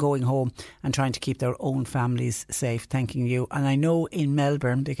and then going home and trying to keep their own families safe? Thanking you. And I know in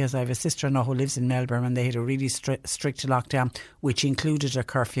Melbourne, because I have a sister-in-law who lives in Melbourne, and they had a really strict lockdown which included a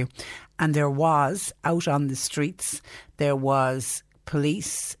curfew, and there was out on the streets, there was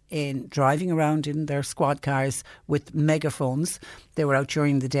police driving around in their squad cars with megaphones. They were out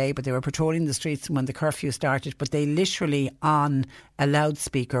during the day, but they were patrolling the streets when the curfew started. But they literally on a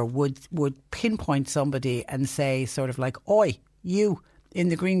loudspeaker would pinpoint somebody and say sort of like, "Oi, you in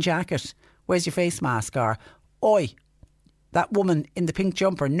the green jacket, where's your face mask?" Or, "Oi, that woman in the pink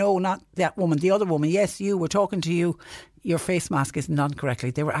jumper, no, not that woman, the other woman, yes, you, we're talking to you, your face mask isn't on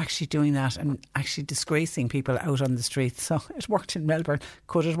correctly." They were actually doing that and actually disgracing people out on the streets. So it worked in Melbourne.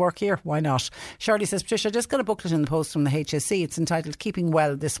 Could it work here? Why not? Shirley says, Patricia, I just got a booklet in the post from the HSC. It's entitled Keeping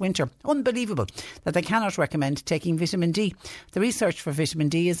Well This Winter. Unbelievable that they cannot recommend taking vitamin D. The research for vitamin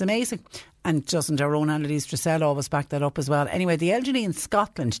D is amazing. And doesn't our own Annalise Dressel always back that up as well? Anyway, the elderly in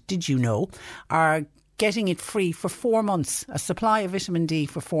Scotland, did you know, are getting it free for 4 months, a supply of vitamin D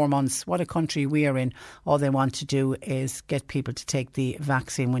for 4 months. What a country we are in. All they want to do is get people to take the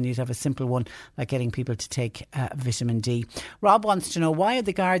vaccine when you'd have a simple one like getting people to take vitamin D. Rob wants to know, why are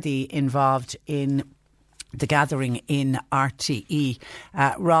the Gardaí involved in the gathering in RTE?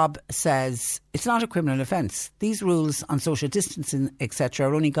 Rob says it's not a criminal offence. These rules on social distancing, etc.,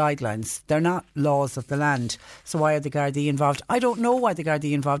 are only guidelines. They're not laws of the land. So why are the Gardaí involved? I don't know why the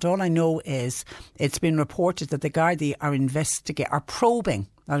Gardaí are involved. All I know is it's been reported that the Gardaí are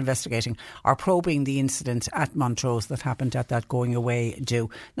probing the incident at Montrose that happened at that going away do.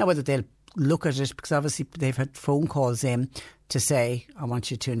 Now, whether they'll look at it, because obviously they've had phone calls in, to say, I want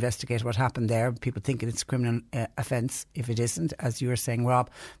you to investigate what happened there. People thinking it's a criminal offence. If it isn't, as you were saying, Rob,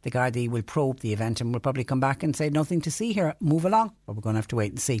 the Gardaí will probe the event and will probably come back and say nothing to see here, move along. But we're going to have to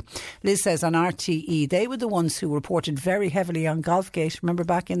wait and see. Liz says on RTE, they were the ones who reported very heavily on Golfgate. Remember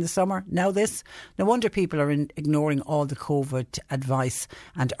back in the summer? Now this. No wonder people are ignoring all the COVID advice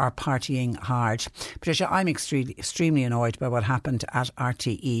and are partying hard. Patricia, I'm extremely annoyed by what happened at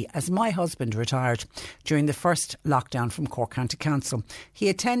RTE as my husband retired during the first lockdown from Cork County Council. He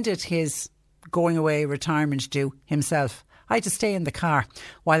attended his going away retirement due himself. I had to stay in the car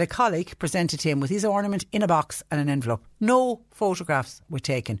while a colleague presented him with his ornament in a box and an envelope. No photographs were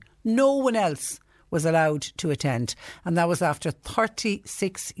taken. No one else was allowed to attend, and that was after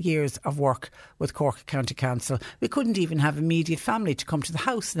 36 years of work with Cork County Council. We couldn't even have immediate family to come to the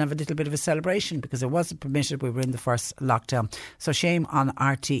house and have a little bit of a celebration because it wasn't permitted. We were in the first lockdown. So shame on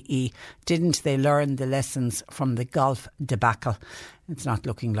RTE. Didn't they learn the lessons from the golf debacle? It's not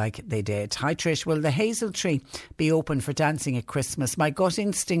looking like they did. Hi Trish, will the Hazel Tree be open for dancing at Christmas? My gut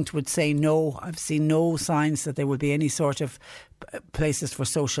instinct would say no. I've seen no signs that there will be any sort of places for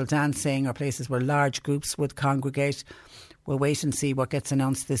social dancing or places where large groups would congregate. We'll wait and see what gets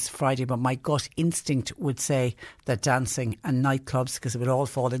announced this Friday, but my gut instinct would say that dancing and nightclubs, because it would all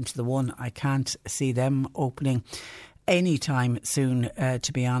fall into the one, I can't see them opening anytime soon,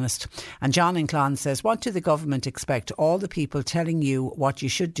 to be honest. And John in Clon says, what do the government expect? All the people telling you what you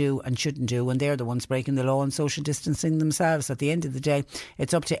should do and shouldn't do, and they're the ones breaking the law and social distancing themselves. At the end of the day,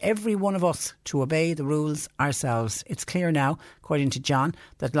 it's up to every one of us to obey the rules ourselves. It's clear now, according to John,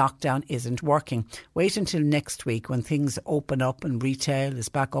 that lockdown isn't working. Wait until next week when things open up and retail is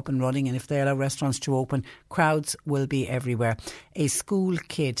back up and running, and if they allow restaurants to open, crowds will be everywhere. A school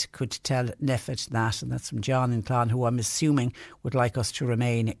kid could tell Neffet that, and that's from John in Clon, who I'm assuming would like us to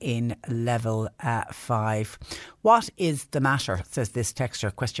remain in level 5. What is the matter, says this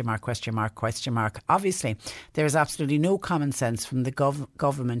texter, question mark, question mark, question mark. Obviously, there is absolutely no common sense from the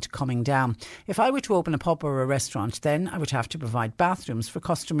government coming down. If I were to open a pub or a restaurant, then I would have to provide bathrooms for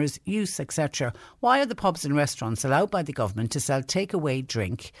customers' use, etc. Why are the pubs and restaurants allowed by the government to sell takeaway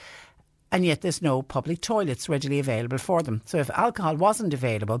drink, and yet there's no public toilets readily available for them? So if alcohol wasn't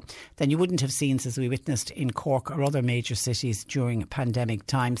available, then you wouldn't have scenes as we witnessed in Cork or other major cities during pandemic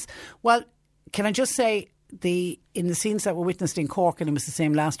times. Well, can I just say, in the scenes that were witnessed in Cork, and it was the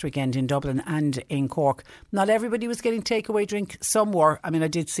same last weekend in Dublin and in Cork, not everybody was getting takeaway drink. Some were. I mean, I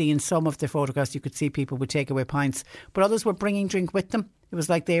did see in some of the photographs you could see people with takeaway pints, but others were bringing drink with them. It was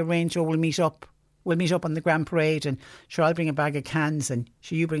like they arranged, we'll meet up on the Grand Parade, and sure, I'll bring a bag of cans, and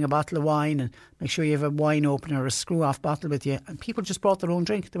sure, you bring a bottle of wine, and make sure you have a wine opener or a screw-off bottle with you. And people just brought their own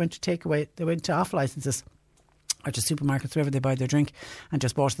drink. They went to takeaway, they went to off licences or to supermarkets, wherever they buy their drink, and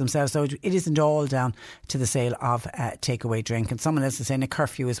just bought it themselves. So it isn't all down to the sale of takeaway drink. And someone else is saying a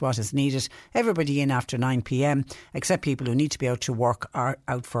curfew is what is needed. Everybody in after 9 p.m, except people who need to be out to work or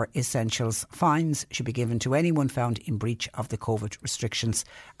out for essentials. Fines should be given to anyone found in breach of the COVID restrictions.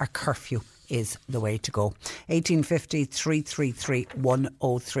 A curfew is the way to go. 1850 333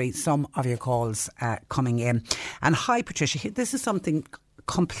 103. Some of your calls coming in. And hi Patricia, this is something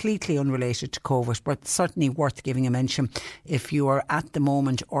completely unrelated to COVID, but certainly worth giving a mention if you are at the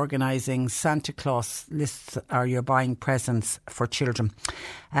moment organising Santa Claus lists or you're buying presents for children.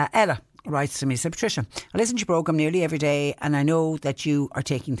 Ella writes to me, said, Patricia, I listen to your programme nearly every day and I know that you are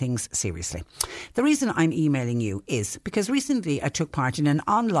taking things seriously. The reason I'm emailing you is because recently I took part in an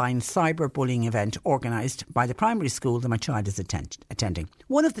online cyberbullying event organised by the primary school that my child is attending.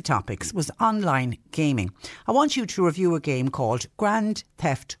 One of the topics was online gaming. I want you to review a game called Grand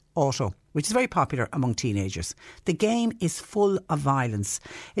Theft Auto, which is very popular among teenagers. The game is full of violence.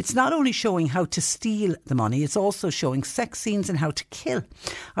 It's not only showing how to steal the money, it's also showing sex scenes and how to kill.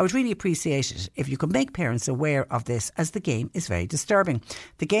 I would really appreciate it if you could make parents aware of this, as the game is very disturbing.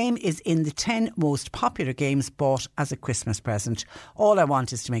 The game is in the 10 most popular games bought as a Christmas present. All I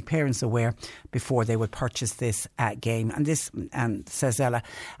want is to make parents aware before they would purchase this game. And this, says Ella,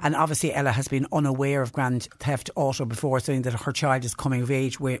 and obviously Ella has been unaware of Grand Theft Auto before, saying that her child is coming of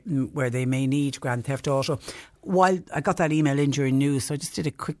age where they may need Grand Theft Auto. While I got that email in during news, so I just did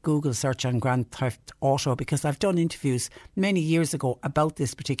a quick Google search on Grand Theft Auto, because I've done interviews many years ago about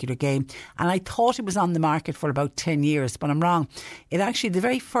this particular game, and I thought it was on the market for about 10 years, but I'm wrong. It actually, the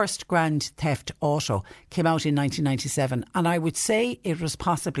very first Grand Theft Auto came out in 1997, and I would say it was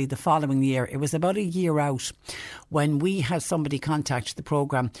possibly the following year. It was about a year out when we had somebody contact the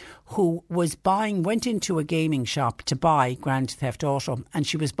programme who was went into a gaming shop to buy Grand Theft Auto, and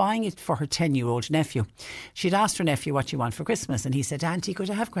she was buying it for her 10-year-old nephew. She'd she'd asked her nephew what you want for Christmas, and he said, Auntie, could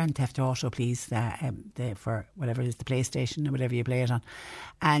I have Grand Theft Auto, please, for whatever it is, the PlayStation or whatever you play it on.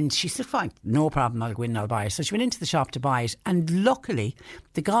 And she said, fine, no problem, I'll go in and I'll buy it. So she went into the shop to buy it, and luckily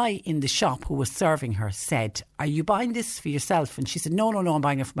the guy in the shop who was serving her said, are you buying this for yourself? And she said, no, I'm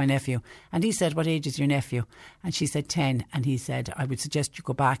buying it for my nephew. And he said, what age is your nephew? And she said 10. And he said, I would suggest you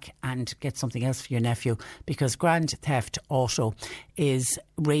go back and get something else for your nephew, because Grand Theft Auto is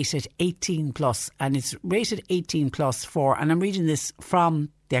rated 18 plus, and it's rated 18 plus for, and I'm reading this from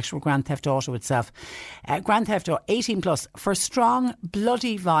the actual Grand Theft Auto itself. Grand Theft Auto 18 plus for strong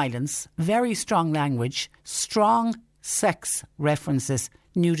bloody violence, very strong language, strong sex references,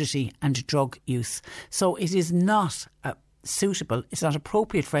 nudity and drug use. So it is not suitable, it's not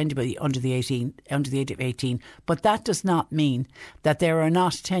appropriate for anybody under the age of 18, but that does not mean that there are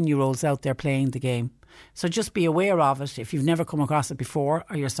not 10-year-olds out there playing the game. So just be aware of it. If you've never come across it before,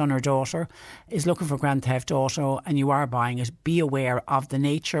 or your son or daughter is looking for Grand Theft Auto and you are buying it, be aware of the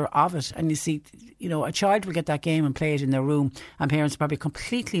nature of it. And you see, a child will get that game and play it in their room, and parents are probably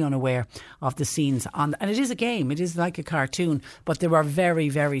completely unaware of the scenes on. And it is a game, it is like a cartoon, but there are very,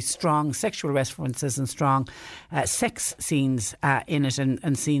 very strong sexual references and strong sex scenes in it,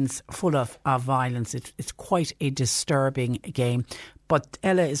 and scenes full of violence. It's quite a disturbing game. But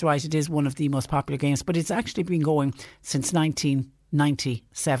Ella is right, it is one of the most popular games, but it's actually been going since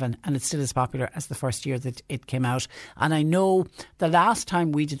 1997, and it's still as popular as the first year that it came out. And I know the last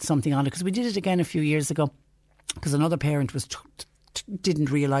time we did something on it, because we did it again a few years ago, because another parent didn't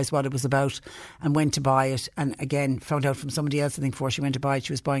realise what it was about and went to buy it, and again found out from somebody else, I think, before she went to buy it,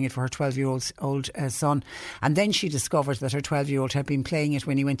 she was buying it for her 12-year-old son, and then she discovered that her 12-year-old had been playing it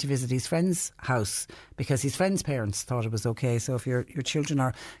when he went to visit his friend's house, because his friend's parents thought it was okay. So if your children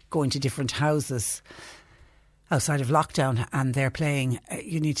are going to different houses outside of lockdown and they're playing,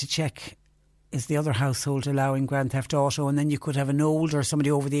 you need to check, is the other household allowing Grand Theft Auto? And then you could have an older,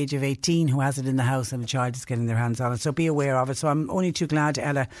 somebody over the age of 18 who has it in the house, and a child is getting their hands on it. So be aware of it. So I'm only too glad,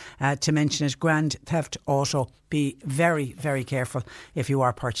 Ella, to mention it. Grand Theft Auto. Be very, very careful if you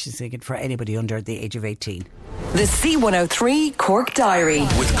are purchasing it for anybody under the age of 18. The C103 Cork Diary.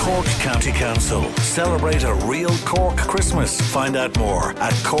 With Cork County Council. Celebrate a real Cork Christmas. Find out more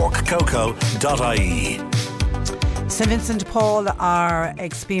at corkcoco.ie. St Vincent de Paul are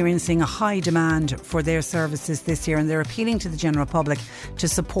experiencing a high demand for their services this year, and they're appealing to the general public to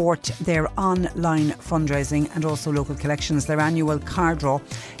support their online fundraising and also local collections. Their annual car draw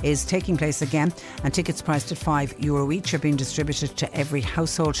is taking place again, and tickets priced at €5 each are being distributed to every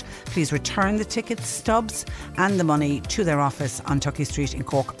household. Please return the ticket stubs and the money to their office on Tuckey Street in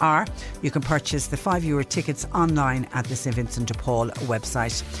Cork R. You can purchase the €5 tickets online at the St Vincent de Paul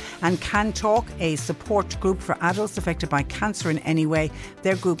website. And Can Talk, a support group for adults affected by cancer in any way.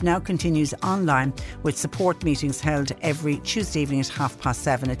 Their group now continues online with support meetings held every Tuesday evening at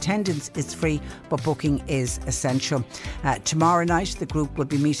 7:30. Attendance is free, but booking is essential. Tomorrow night the group will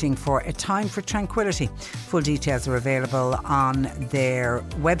be meeting for a time for tranquility. Full details are available on their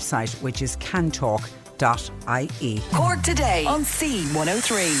website, which is cantalk.ie. Cork Today on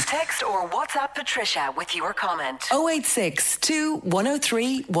C103. Text or WhatsApp Patricia with your comment. 0862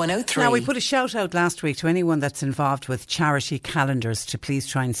 103 103. Now, we put a shout out last week to anyone that's involved with charity calendars to please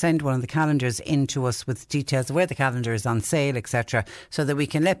try and send one of the calendars in to us with details of where the calendar is on sale, etc., so that we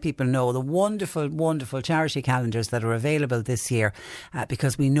can let people know the wonderful, wonderful charity calendars that are available this year,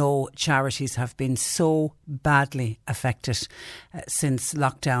 because we know charities have been so badly affected since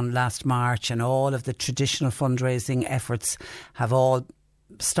lockdown last March, and all of the traditional fundraising efforts have all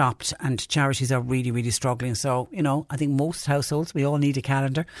stopped, and charities are really, really struggling. So, I think most households, we all need a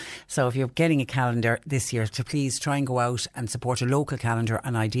calendar. So if you're getting a calendar this year, to please try and go out and support a local calendar,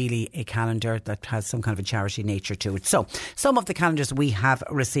 and ideally a calendar that has some kind of a charity nature to it. So some of the calendars we have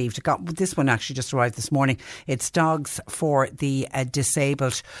received. This one actually just arrived this morning. It's Dogs for the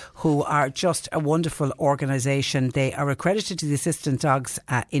Disabled, who are just a wonderful organisation. They are accredited to the Assistant Dogs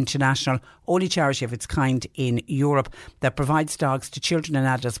International, only charity of its kind in Europe that provides dogs to children and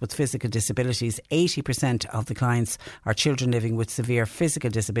adults with physical disabilities. 80% of the clients are children living with severe physical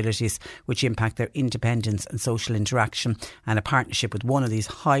disabilities, which impact their independence and social interaction. And a partnership with one of these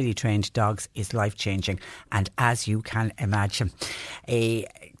highly trained dogs is life-changing. And as you can imagine, a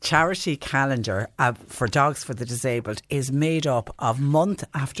charity calendar for Dogs for the Disabled is made up of month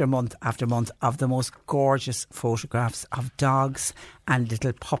after month after month of the most gorgeous photographs of dogs and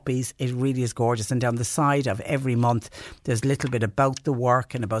little puppies. It really is gorgeous. And down the side of every month there's a little bit about the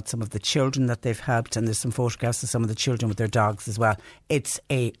work and about some of the children that they've helped, and there's some photographs of some of the children with their dogs as well. It's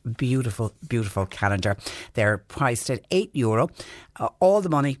a beautiful, beautiful calendar. They're priced at €8, All the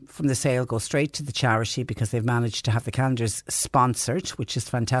money from the sale goes straight to the charity because they've managed to have the calendars sponsored, which is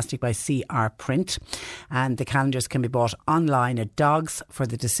fantastic, by CR Print. And the calendars can be bought online at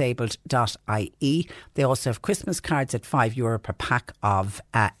dogsforthedisabled.ie. They also have Christmas cards at €5 per pack of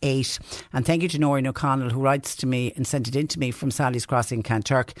 8. And thank you to Noreen O'Connell, who writes to me and sent it in to me from Sally's Cross in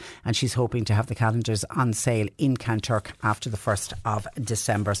Kanturk, and she's hoping to have the calendars on sale in Kanturk after the 1st of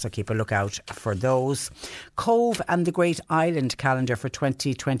December, so keep a look out for those. Cove and the Great Island calendar for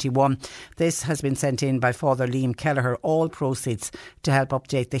 2021. This has been sent in by Father Liam Kelleher. All proceeds to help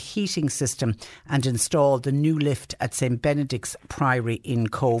update the heating system and install the new lift at St Benedict's Priory in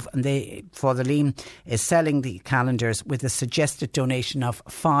Cove. And Father Liam is selling the calendars with a suggested donation of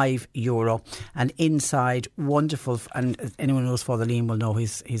 €5. And inside, wonderful, and anyone who knows Father Liam will know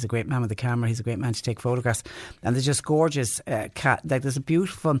he's a great man with the camera. He's a great man to take photographs, and they're just gorgeous. There's a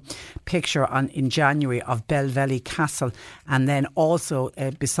beautiful picture in January of Belvelly Castle, and then also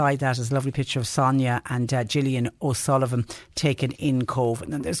beside that is a lovely picture of Sonia and Gillian O'Sullivan taken in Cove.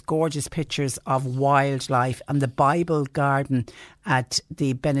 And then there's gorgeous pictures of wildlife and the Bible garden at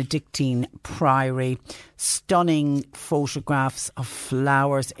the Benedictine Priory. Stunning photographs of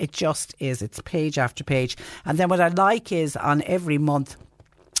flowers. It just is. It's page after page. And then what I like is on every month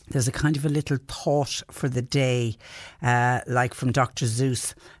there's a kind of a little thought for the day, like from Dr.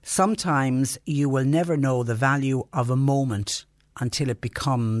 Seuss. Sometimes you will never know the value of a moment until it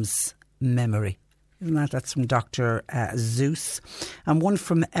becomes memory. Isn't that? That's from Dr. Seuss. And one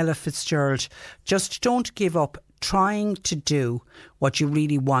from Ella Fitzgerald. Just don't give up trying to do what you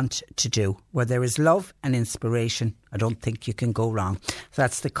really want to do. Where there is love and inspiration, I don't think you can go wrong. So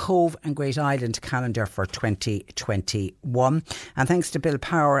that's the Cove and Great Island calendar for 2021. And thanks to Bill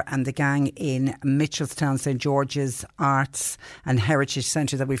Power and the gang in Mitchelstown St George's Arts and Heritage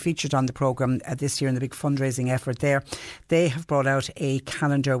Centre that we featured on the programme this year in the big fundraising effort there. They have brought out a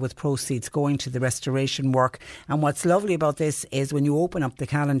calendar with proceeds going to the restoration work. And what's lovely about this is when you open up the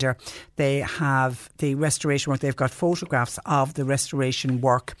calendar, they have the restoration work. They've got photographs of the restoration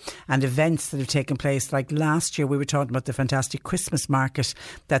work and events that have taken place. Like last year we were talking about the fantastic Christmas market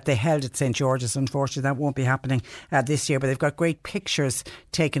that they held at St George's. Unfortunately that won't be happening this year, but they've got great pictures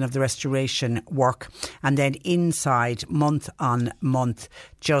taken of the restoration work. And then inside, month on month,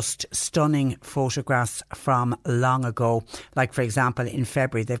 just stunning photographs from long ago. Like for example in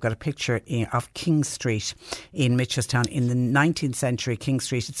February they've got a picture of King Street in Mitchelstown in the 19th century. King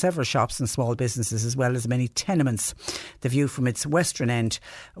Street had several shops and small businesses as well as many tenements. The view from its western end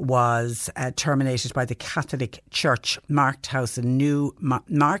was terminated by the Catholic Church. Market House and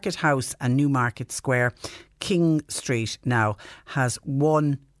Newmarket Square. King Street now has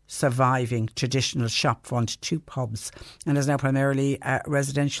one surviving traditional shop front, 2 pubs, and is now primarily a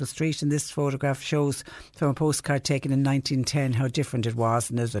residential street. And this photograph shows from a postcard taken in 1910 how different it was.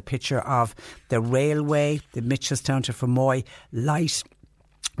 And there's a picture of the railway, the Mitchelstown to Fermoy light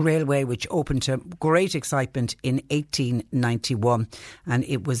railway, which opened to great excitement in 1891, and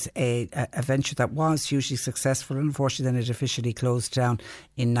it was a venture that was hugely successful. Unfortunately then it officially closed down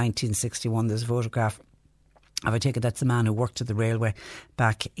in 1961. There's a photograph I take it that's the man who worked at the railway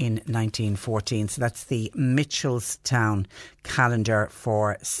back in 1914. So that's the Mitchelstown calendar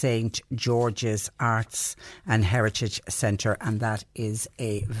for St George's Arts and Heritage Centre, and that is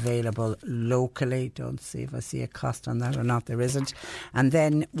available locally. Don't see if I see a cost on that or not. There isn't. And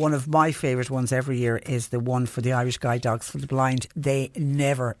then one of my favourite ones every year is the one for the Irish Guide Dogs for the Blind. They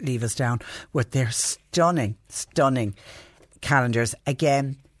never leave us down with their stunning calendars.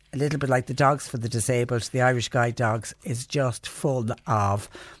 Again, a little bit like the Dogs for the Disabled, the Irish Guide Dogs is just full of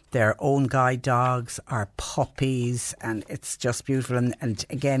their own guide dogs or puppies, and it's just beautiful. And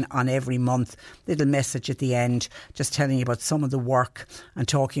again, on every month, little message at the end just telling you about some of the work and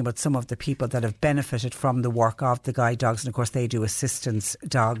talking about some of the people that have benefited from the work of the guide dogs. And of course they do assistance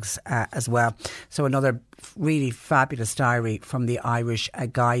dogs as well. So another really fabulous diary from the Irish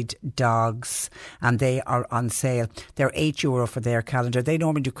Guide Dogs, and they are on sale. They're €8 for their calendar. They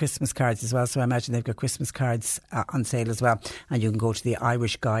normally do Christmas cards as well, so I imagine they've got Christmas cards on sale as well. And you can go to the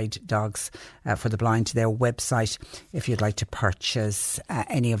Irish Guide Dogs for the Blind, to their website, if you'd like to purchase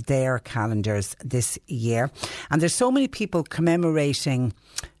any of their calendars this year. And there's so many people commemorating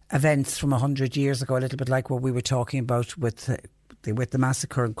events from 100 years ago, a little bit like what we were talking about with the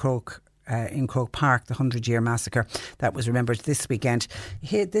massacre in Croke Park, the 100-year massacre that was remembered this weekend.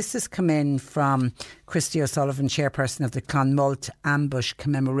 This has come in from Christy O'Sullivan, chairperson of the Clonmult Ambush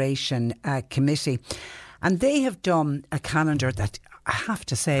Commemoration Committee, and they have done a calendar that I have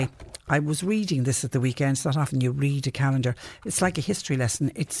to say I was reading this at the weekend. It's not often you read a calendar. It's like a history lesson.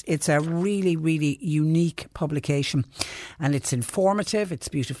 It's a really, really unique publication, and it's informative. It's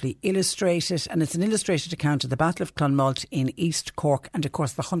beautifully illustrated, and it's an illustrated account of the Battle of Clonmalt in East Cork. And of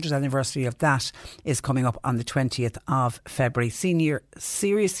course, the 100th anniversary of that is coming up on the 20th of February. Senior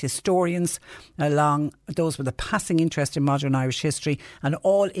serious historians, along those with a passing interest in modern Irish history, and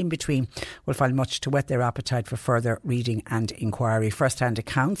all in between, will find much to whet their appetite for further reading and inquiry. First-hand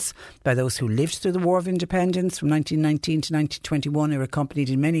accounts by those who lived through the War of Independence from 1919 to 1921 are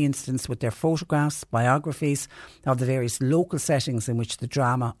accompanied in many instances with their photographs, biographies of the various local settings in which the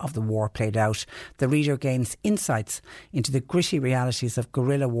drama of the war played out. The reader gains insights into the gritty realities of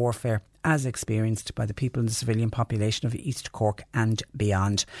guerrilla warfare as experienced by the people in the civilian population of East Cork and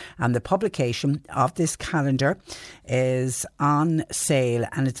beyond. And the publication of this calendar is on sale,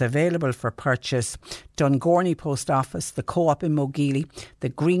 and it's available for purchase. Dungorney Post Office, the Co-op in Mogeely, the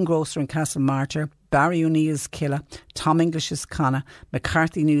Greengrocer in Castlemartyr, Barry O'Neill's Killa, Tom English's Conna,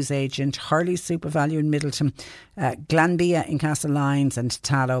 McCarthy Newsagent, Hurley's SuperValue in Middleton, Glanbia in Castlelyons and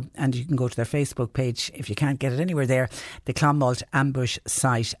Tallow. And you can go to their Facebook page if you can't get it anywhere there, the Clonmalt Ambush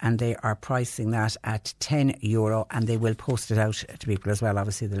site, and they are pricing that at €10, and they will post it out to people as well.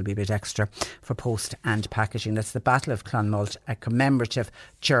 Obviously there'll be a bit extra for post and packaging. That's the Battle of Clonmalt, a commemorative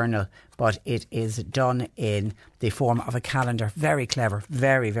journal, but it is done in the form of a calendar. Very clever,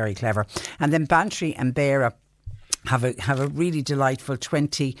 very, very clever. And then Bantry and Beara have a really delightful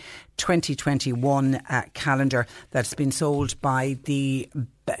 2021 calendar that's been sold by the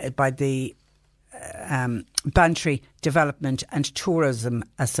Bantry Development and Tourism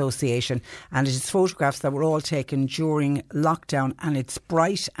Association, and it is photographs that were all taken during lockdown, and it's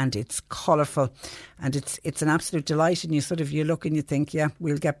bright and it's colourful, and it's an absolute delight. And you look and you think, yeah,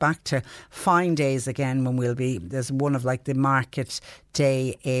 we'll get back to fine days again when there's one of like the market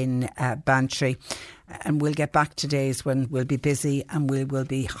day in Bantry, and we'll get back to days when we'll be busy and we'll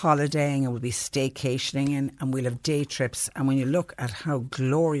be holidaying and we'll be staycationing and we'll have day trips. And when you look at how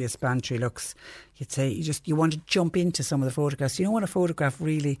glorious Bantry looks, you'd say you want to jump into some of the photographs. You know what a photograph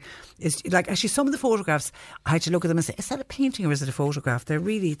really is like. Actually, some of the photographs, I had to look at them and say, is that a painting or is it a photograph? They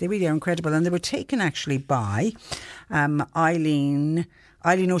really are incredible, and they were taken actually by Eileen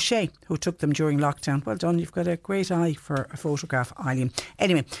O'Shea, who took them during lockdown. Well done, you've got a great eye for a photograph, Eileen.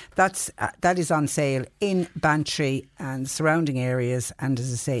 Anyway, that is on sale in Bantry and surrounding areas, and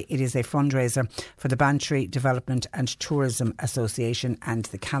as I say, it is a fundraiser for the Bantry Development and Tourism Association, and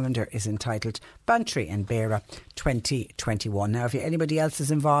the calendar is entitled Bantry and Beara 2021. Now, if anybody else is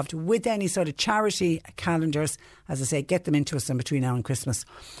involved with any sort of charity calendars, as I say, get them into us, and between now and Christmas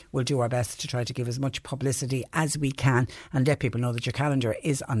we'll do our best to try to give as much publicity as we can and let people know that your calendar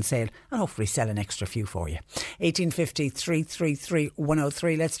is on sale, and hopefully sell an extra few for you. 1850 333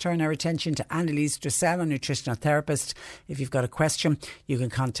 103. Let's turn our attention to Annalise Dressel, a nutritional therapist. If you've got a question, you can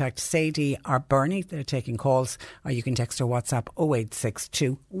contact Sadie or Bernie. They're taking calls, or you can text or WhatsApp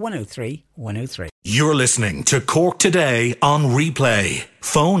 0862 103 103. You're listening to Cork Today on replay.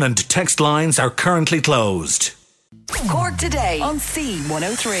 Phone and text lines are currently closed. Cork Today on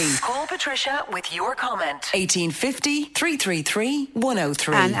C103. Call Patricia with your comment. 1850 333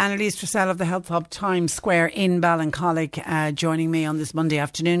 103. And Annalise Dressel of the Health Hub Times Square in Ballincollig joining me on this Monday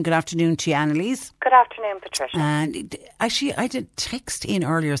afternoon. Good afternoon to you, Annalise. Good afternoon, Patricia. And actually, I did text in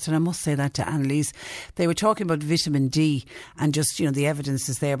earlier, so I must say that to Annalise. They were talking about vitamin D, and just, the evidence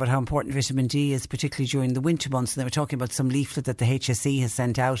is there about how important vitamin D is, particularly during the winter months. And they were talking about some leaflet that the HSE has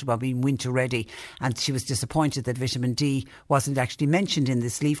sent out about being winter ready, and she was disappointed that vitamin D wasn't actually mentioned in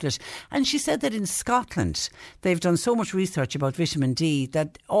this leaflet. And she said that in Scotland they've done so much research about vitamin D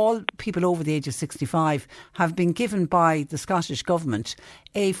that all people over the age of 65 have been given by the Scottish Government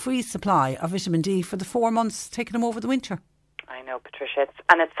a free supply of vitamin D for the 4 months, taking them over the winter. I know, Patricia,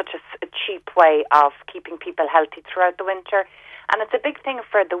 it's such a cheap way of keeping people healthy throughout the winter. And it's a big thing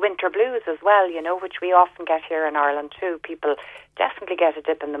for the winter blues as well, which we often get here in Ireland too. People definitely get a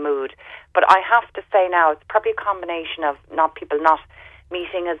dip in the mood. But I have to say now, it's probably a combination of people not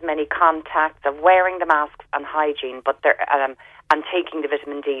meeting as many contacts, of wearing the masks and hygiene, but and taking the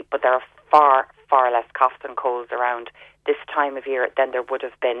vitamin D. But there are far, far less coughs and colds around this time of year than there would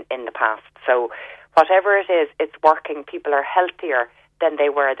have been in the past. So whatever it is, it's working. People are healthier than they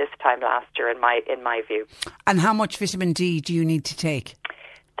were this time last year, in my view. And how much vitamin D do you need to take?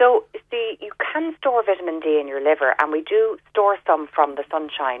 So, see, you can store vitamin D in your liver, and we do store some from the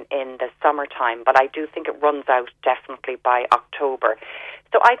sunshine in the summertime, but I do think it runs out definitely by October.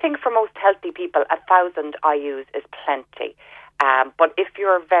 So I think for most healthy people, 1,000 IUs is plenty. But if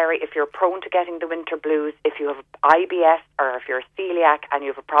you're prone to getting the winter blues, if you have IBS or if you're celiac and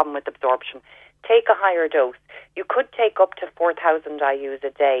you have a problem with absorption, take a higher dose. You could take up to 4,000 IUs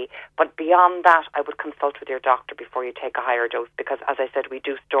a day, but beyond that, I would consult with your doctor before you take a higher dose because, as I said, we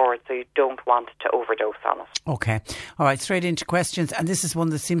do store it, so you don't want to overdose on it. Okay. All right, straight into questions. And this is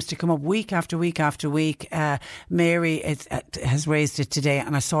one that seems to come up week after week after week. Mary has raised it today,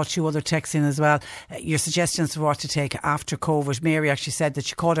 and I saw 2 other texts in as well. Your suggestions for what to take after COVID. Mary actually said that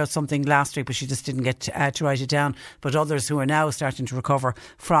she caught out something last week, but she just didn't get to write it down. But others who are now starting to recover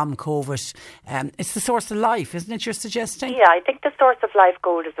from COVID. It's the source of life, isn't it, you're suggesting? Yeah, I think the source of life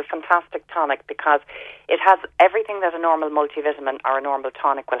gold is a fantastic tonic because it has everything that a normal multivitamin or a normal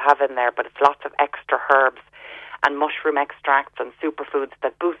tonic will have in there, but it's lots of extra herbs and mushroom extracts and superfoods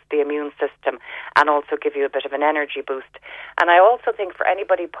that boost the immune system and also give you a bit of an energy boost. And I also think for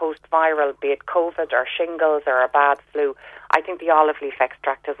anybody post-viral, be it COVID or shingles or a bad flu, I think the olive leaf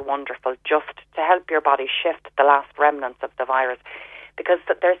extract is wonderful just to help your body shift the last remnants of the virus. Because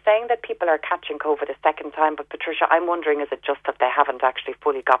they're saying that people are catching COVID a second time, but Patricia, I'm wondering, is it just that they haven't actually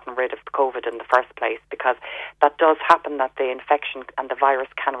fully gotten rid of COVID in the first place? Because that does happen, that the infection and the virus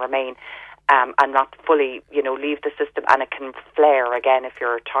can remain and not fully, leave the system, and it can flare again if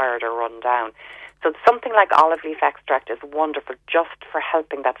you're tired or run down. So something like olive leaf extract is wonderful just for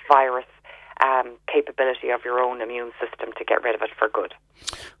helping that virus capability of your own immune system to get rid of it for good.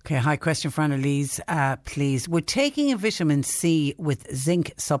 Okay, hi, question for Annalise, please. Would taking a vitamin C with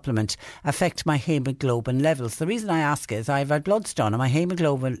zinc supplement affect my haemoglobin levels? The reason I ask is I've had bloods done and my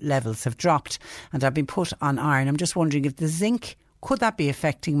haemoglobin levels have dropped and I've been put on iron. I'm just wondering if the zinc, could that be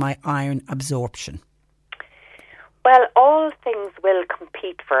affecting my iron absorption? Well, all things will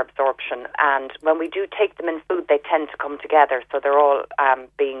compete for absorption, and when we do take them in food, they tend to come together. So they're all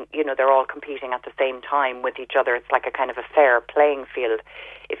they're all competing at the same time with each other. It's like a kind of a fair playing field.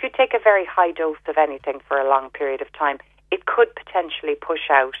 If you take a very high dose of anything for a long period of time, it could potentially push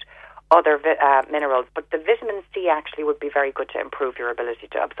out other minerals. But the vitamin C actually would be very good to improve your ability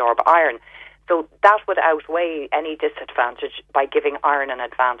to absorb iron. So that would outweigh any disadvantage by giving iron an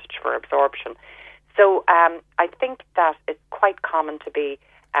advantage for absorption. So I think that it's quite common to be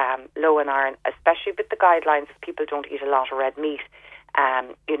low in iron, especially with the guidelines if people don't eat a lot of red meat.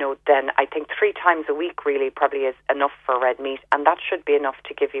 Then I think 3 times a week really probably is enough for red meat, and that should be enough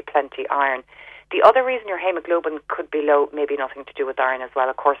to give you plenty iron. The other reason your hemoglobin could be low, maybe nothing to do with iron as well,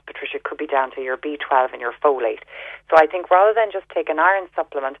 of course, Patricia, could be down to your B12 and your folate. So I think rather than just take an iron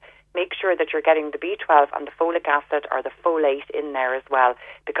supplement, make sure that you're getting the B12 and the folic acid or the folate in there as well,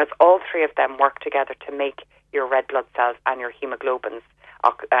 because all 3 of them work together to make your red blood cells and your hemoglobin's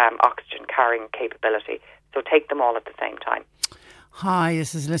oxygen carrying capability. So take them all at the same time. Hi,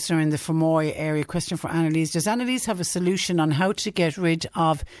 this is a listener in the Fermoy area. Question for Annalise. Does Annalise have a solution on how to get rid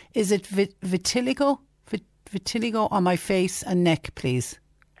of, is it vitiligo? Vitiligo on my face and neck, please?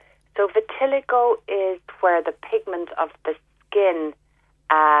 So vitiligo is where the pigment of the skin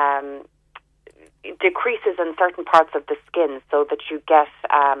decreases in certain parts of the skin so that you get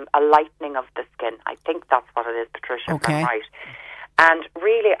a lightening of the skin. I think that's what it is, Patricia, if I'm right. And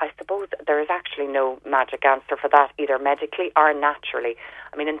really, I suppose there is actually no magic answer for that, either medically or naturally.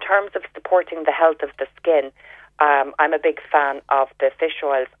 I mean, in terms of supporting the health of the skin, I'm a big fan of the fish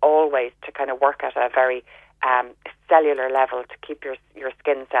oils always to kind of work at a very cellular level to keep your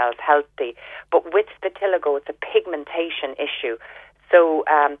skin cells healthy. But with vitiligo, it's a pigmentation issue. So,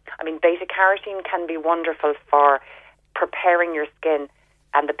 beta-carotene can be wonderful for preparing your skin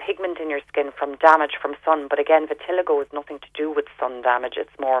and the pigment in your skin from damage from sun. But again, vitiligo has nothing to do with sun damage. It's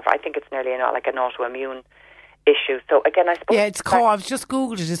more of, I think it's nearly like an autoimmune issue. So again, I suppose... Yeah, I've just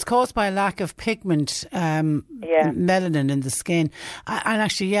Googled it. It's caused by a lack of pigment, melanin in the skin. And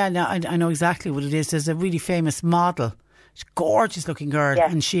actually, I know exactly what it is. There's a really famous model. She's a gorgeous looking girl,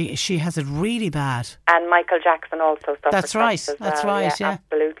 and she has it really bad. And Michael Jackson also suffered. That's right. That's right. Yeah,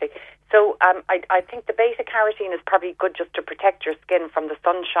 absolutely. So I think the beta-carotene is probably good just to protect your skin from the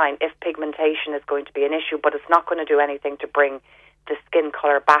sunshine if pigmentation is going to be an issue, but it's not going to do anything to bring the skin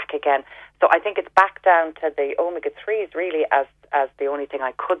colour back again. So I think it's back down to the omega-3s really as the only thing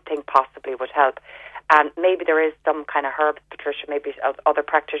I could think possibly would help. And maybe there is some kind of herbs, Patricia, maybe other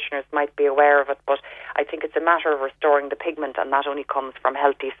practitioners might be aware of it, but I think it's a matter of restoring the pigment, and that only comes from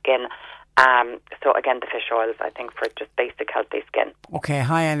healthy skin. So again, the fish oils, I think, for just basic healthy skin. Okay,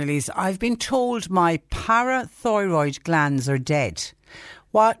 hi Annalise. I've been told my parathyroid glands are dead.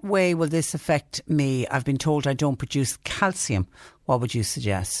 What way will this affect me? I've been told I don't produce calcium. What would you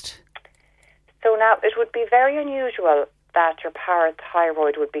suggest? So now, it would be very unusual that your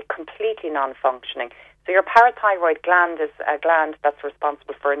parathyroid would be completely non-functioning. So your parathyroid gland is a gland that's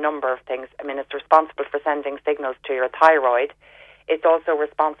responsible for a number of things. I mean, it's responsible for sending signals to your thyroid. It's also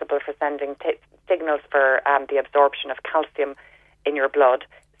responsible for sending signals for the absorption of calcium in your blood.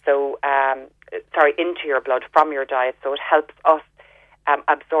 So, into your blood from your diet. So it helps us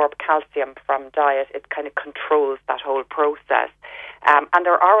absorb calcium from diet. It kind of controls that whole process. And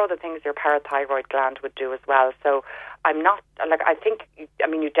there are other things your parathyroid gland would do as well. So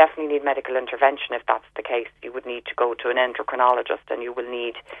you definitely need medical intervention if that's the case. You would need to go to an endocrinologist and you will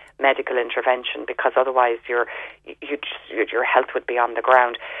need medical intervention because otherwise your health would be on the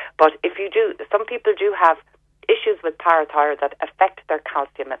ground. But if you do, some people do have issues with parathyroid that affect their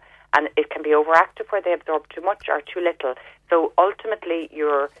calcium, and it can be overactive where they absorb too much or too little. So ultimately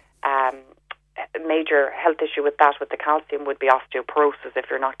your major health issue with the calcium would be osteoporosis if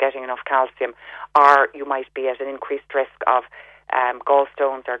you're not getting enough calcium, or you might be at an increased risk of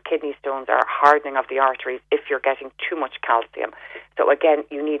gallstones or kidney stones or hardening of the arteries if you're getting too much calcium. So again,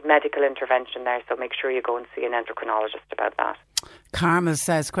 you need medical intervention there, so make sure you go and see an endocrinologist about that. Carmel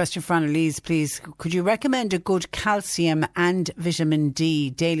says, question for Annalise, please. Could you recommend a good calcium and vitamin D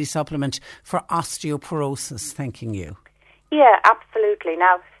daily supplement for osteoporosis? Thanking you. Yeah, absolutely.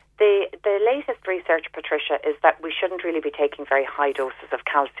 Now, the latest research, Patricia, is that we shouldn't really be taking very high doses of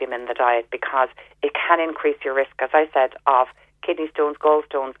calcium in the diet because it can increase your risk, as I said, of kidney stones,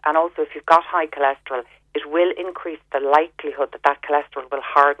 gallstones, and also if you've got high cholesterol, it will increase the likelihood that cholesterol will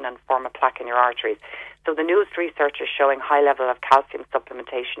harden and form a plaque in your arteries. So the newest research is showing high level of calcium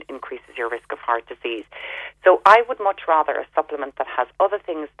supplementation increases your risk of heart disease. So I would much rather a supplement that has other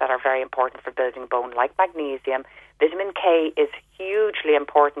things that are very important for building bone, like magnesium. Vitamin K is hugely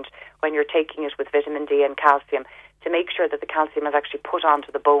important when you're taking it with vitamin D and calcium to make sure that the calcium is actually put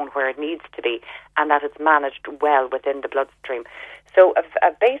onto the bone where it needs to be and that it's managed well within the bloodstream. So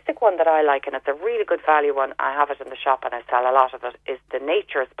a basic one that I like, and it's a really good value one, I have it in the shop and I sell a lot of it, is the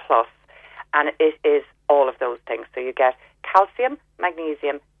Nature's Plus, and it is all of those things. So you get calcium,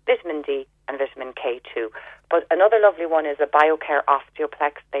 magnesium, vitamin D and vitamin K2. But another lovely one is a BioCare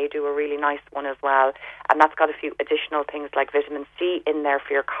Osteoplex. They do a really nice one as well, and that's got a few additional things like vitamin C in there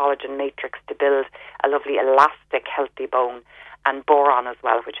for your collagen matrix to build a lovely elastic healthy bone, and boron as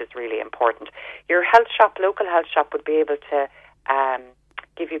well, which is really important. Your health shop, local health shop, would be able to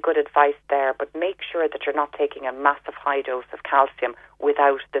give you good advice there, but make sure that you're not taking a massive high dose of calcium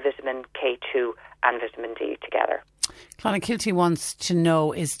without the vitamin K2 and vitamin D together. Clonakilty wants to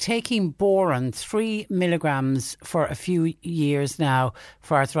know, is taking boron 3 milligrams for a few years now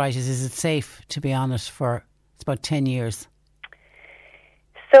for arthritis, is it safe to be on it for it's about 10 years?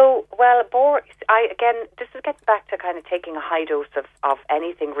 So, well, this is getting back to kind of taking a high dose of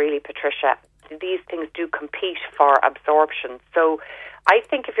anything really, Patricia. These things do compete for absorption. So I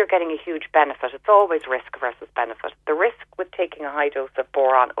think if you're getting a huge benefit, it's always risk versus benefit. The risk with taking a high dose of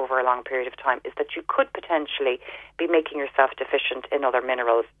boron over a long period of time is that you could potentially be making yourself deficient in other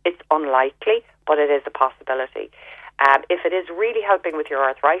minerals. It's unlikely, but it is a possibility. If it is really helping with your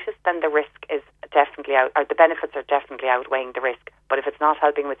arthritis, then the risk is definitely the benefits are definitely outweighing the risk. But if it's not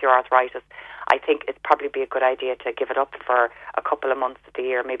helping with your arthritis, I think it'd probably be a good idea to give it up for a couple of months of the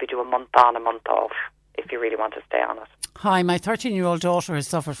year, maybe do a month on, a month off, if you really want to stay on it. Hi, my 13-year-old daughter has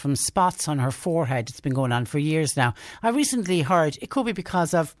suffered from spots on her forehead. It's been going on for years now. I recently heard it could be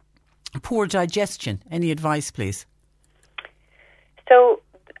because of poor digestion. Any advice, please? So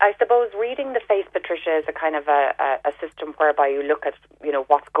I suppose reading the face, Patricia, is a kind of a system whereby you look at,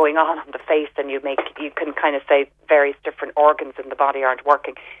 what's going on the face, and you can kind of say various different organs in the body aren't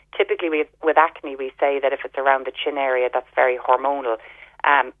working. Typically with acne, we say that if it's around the chin area, that's very hormonal.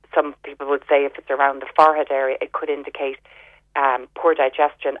 Some people would say if it's around the forehead area, it could indicate poor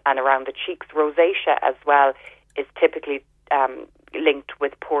digestion, and around the cheeks. Rosacea as well is typically linked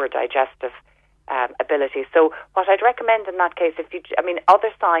with poor digestive ability. So what I'd recommend in that case, other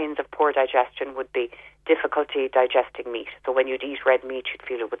signs of poor digestion would be difficulty digesting meat. So when you'd eat red meat, you'd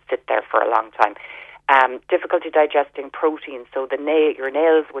feel it would sit there for a long time. Difficulty digesting protein, so your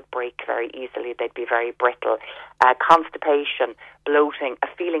nails would break very easily, they'd be very brittle. Constipation, bloating, a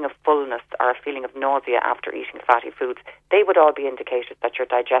feeling of fullness or a feeling of nausea after eating fatty foods, they would all be indicators that your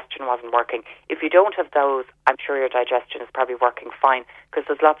digestion wasn't working. If you don't have those, I'm sure your digestion is probably working fine, because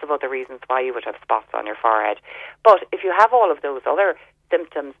there's lots of other reasons why you would have spots on your forehead. But if you have all of those other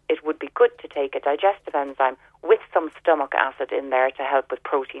symptoms, it would be good to take a digestive enzyme with some stomach acid in there to help with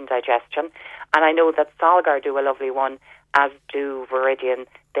protein digestion. And I know that Solgar do a lovely one, as do Viridian,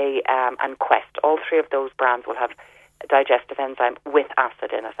 and Quest. All three of those brands will have digestive enzyme with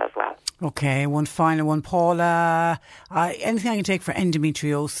acid in it as well. Okay, one final one, Paula. Anything I can take for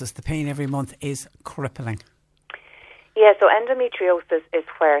endometriosis? The pain every month is crippling. Yeah, so endometriosis is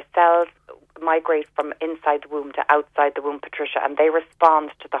where cells migrate from inside the womb to outside the womb, Patricia, and they respond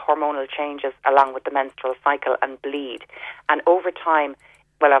to the hormonal changes along with the menstrual cycle and bleed. And over time,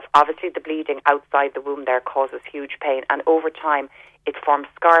 well, obviously the bleeding outside the womb there causes huge pain, and over time it forms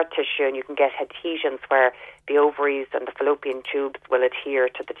scar tissue, and you can get adhesions where the ovaries and the fallopian tubes will adhere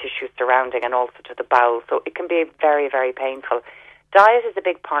to the tissue surrounding and also to the bowel. So it can be very, very painful. Diet is a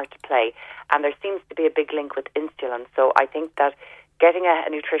big part to play, and there seems to be a big link with insulin. So I think that getting a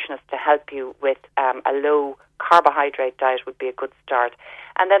nutritionist to help you with a low carbohydrate diet would be a good start.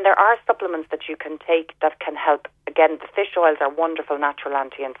 And then there are supplements that you can take that can help. Again, the fish oils are wonderful natural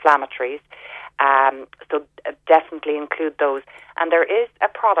anti-inflammatories, so definitely include those. And there is a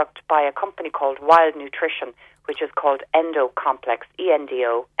product by a company called Wild Nutrition, which is called Endo Complex,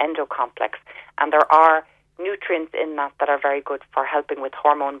 ENDO, Endo Complex. And there are nutrients in that are very good for helping with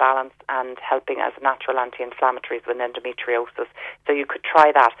hormone balance and helping as natural anti-inflammatories with endometriosis. So you could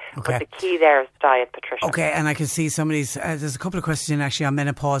try that. Okay. But the key there is diet, Patricia. Okay, and I can see somebody's, there's a couple of questions in actually on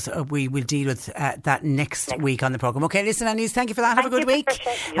menopause. We will deal with that next week on the programme. Okay, listen, Annalise, thank you for that. Have a good week.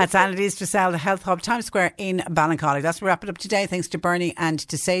 That's Annalise Dressel, the Health Hub, Times Square in Ballincollig. That's where we wrap it up today. Thanks to Bernie and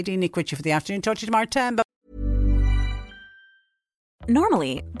to Sadie. Nick Ritchie for the afternoon. Talk to you tomorrow at 10. Bye.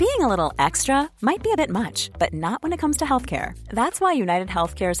 Normally, being a little extra might be a bit much, but not when it comes to healthcare. That's why United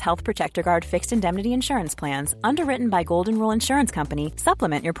Healthcare's Health Protector Guard fixed indemnity insurance plans, underwritten by Golden Rule Insurance Company,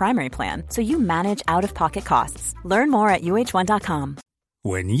 supplement your primary plan so you manage out-of-pocket costs. Learn more at uh1.com.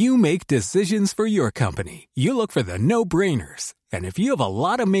 When you make decisions for your company, you look for the no-brainers. And if you have a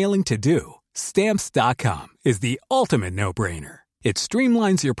lot of mailing to do, Stamps.com is the ultimate no-brainer. It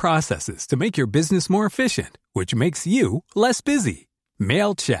streamlines your processes to make your business more efficient, which makes you less busy.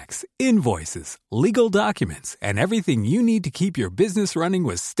 Mail checks, invoices, legal documents, and everything you need to keep your business running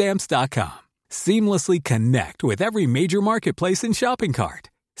with Stamps.com. Seamlessly connect with every major marketplace and shopping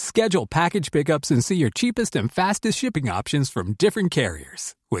cart. Schedule package pickups and see your cheapest and fastest shipping options from different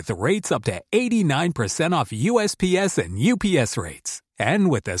carriers. With rates up to 89% off USPS and UPS rates.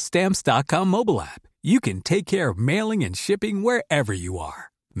 And with the Stamps.com mobile app, you can take care of mailing and shipping wherever you are.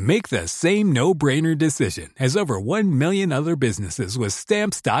 Make the same no-brainer decision as over 1 million other businesses with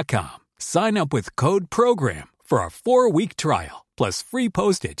Stamps.com. Sign up with code PROGRAM for a 4-week trial, plus free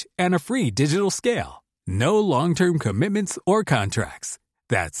postage and a free digital scale. No long-term commitments or contracts.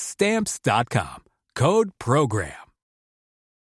 That's Stamps.com. Code PROGRAM.